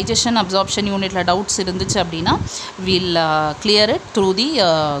உங்களுக்கு இந்த digestion absorption unitல doubts இருந்துச்சு அப்படின்னா we'll clear it through the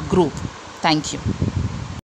group. Thank you.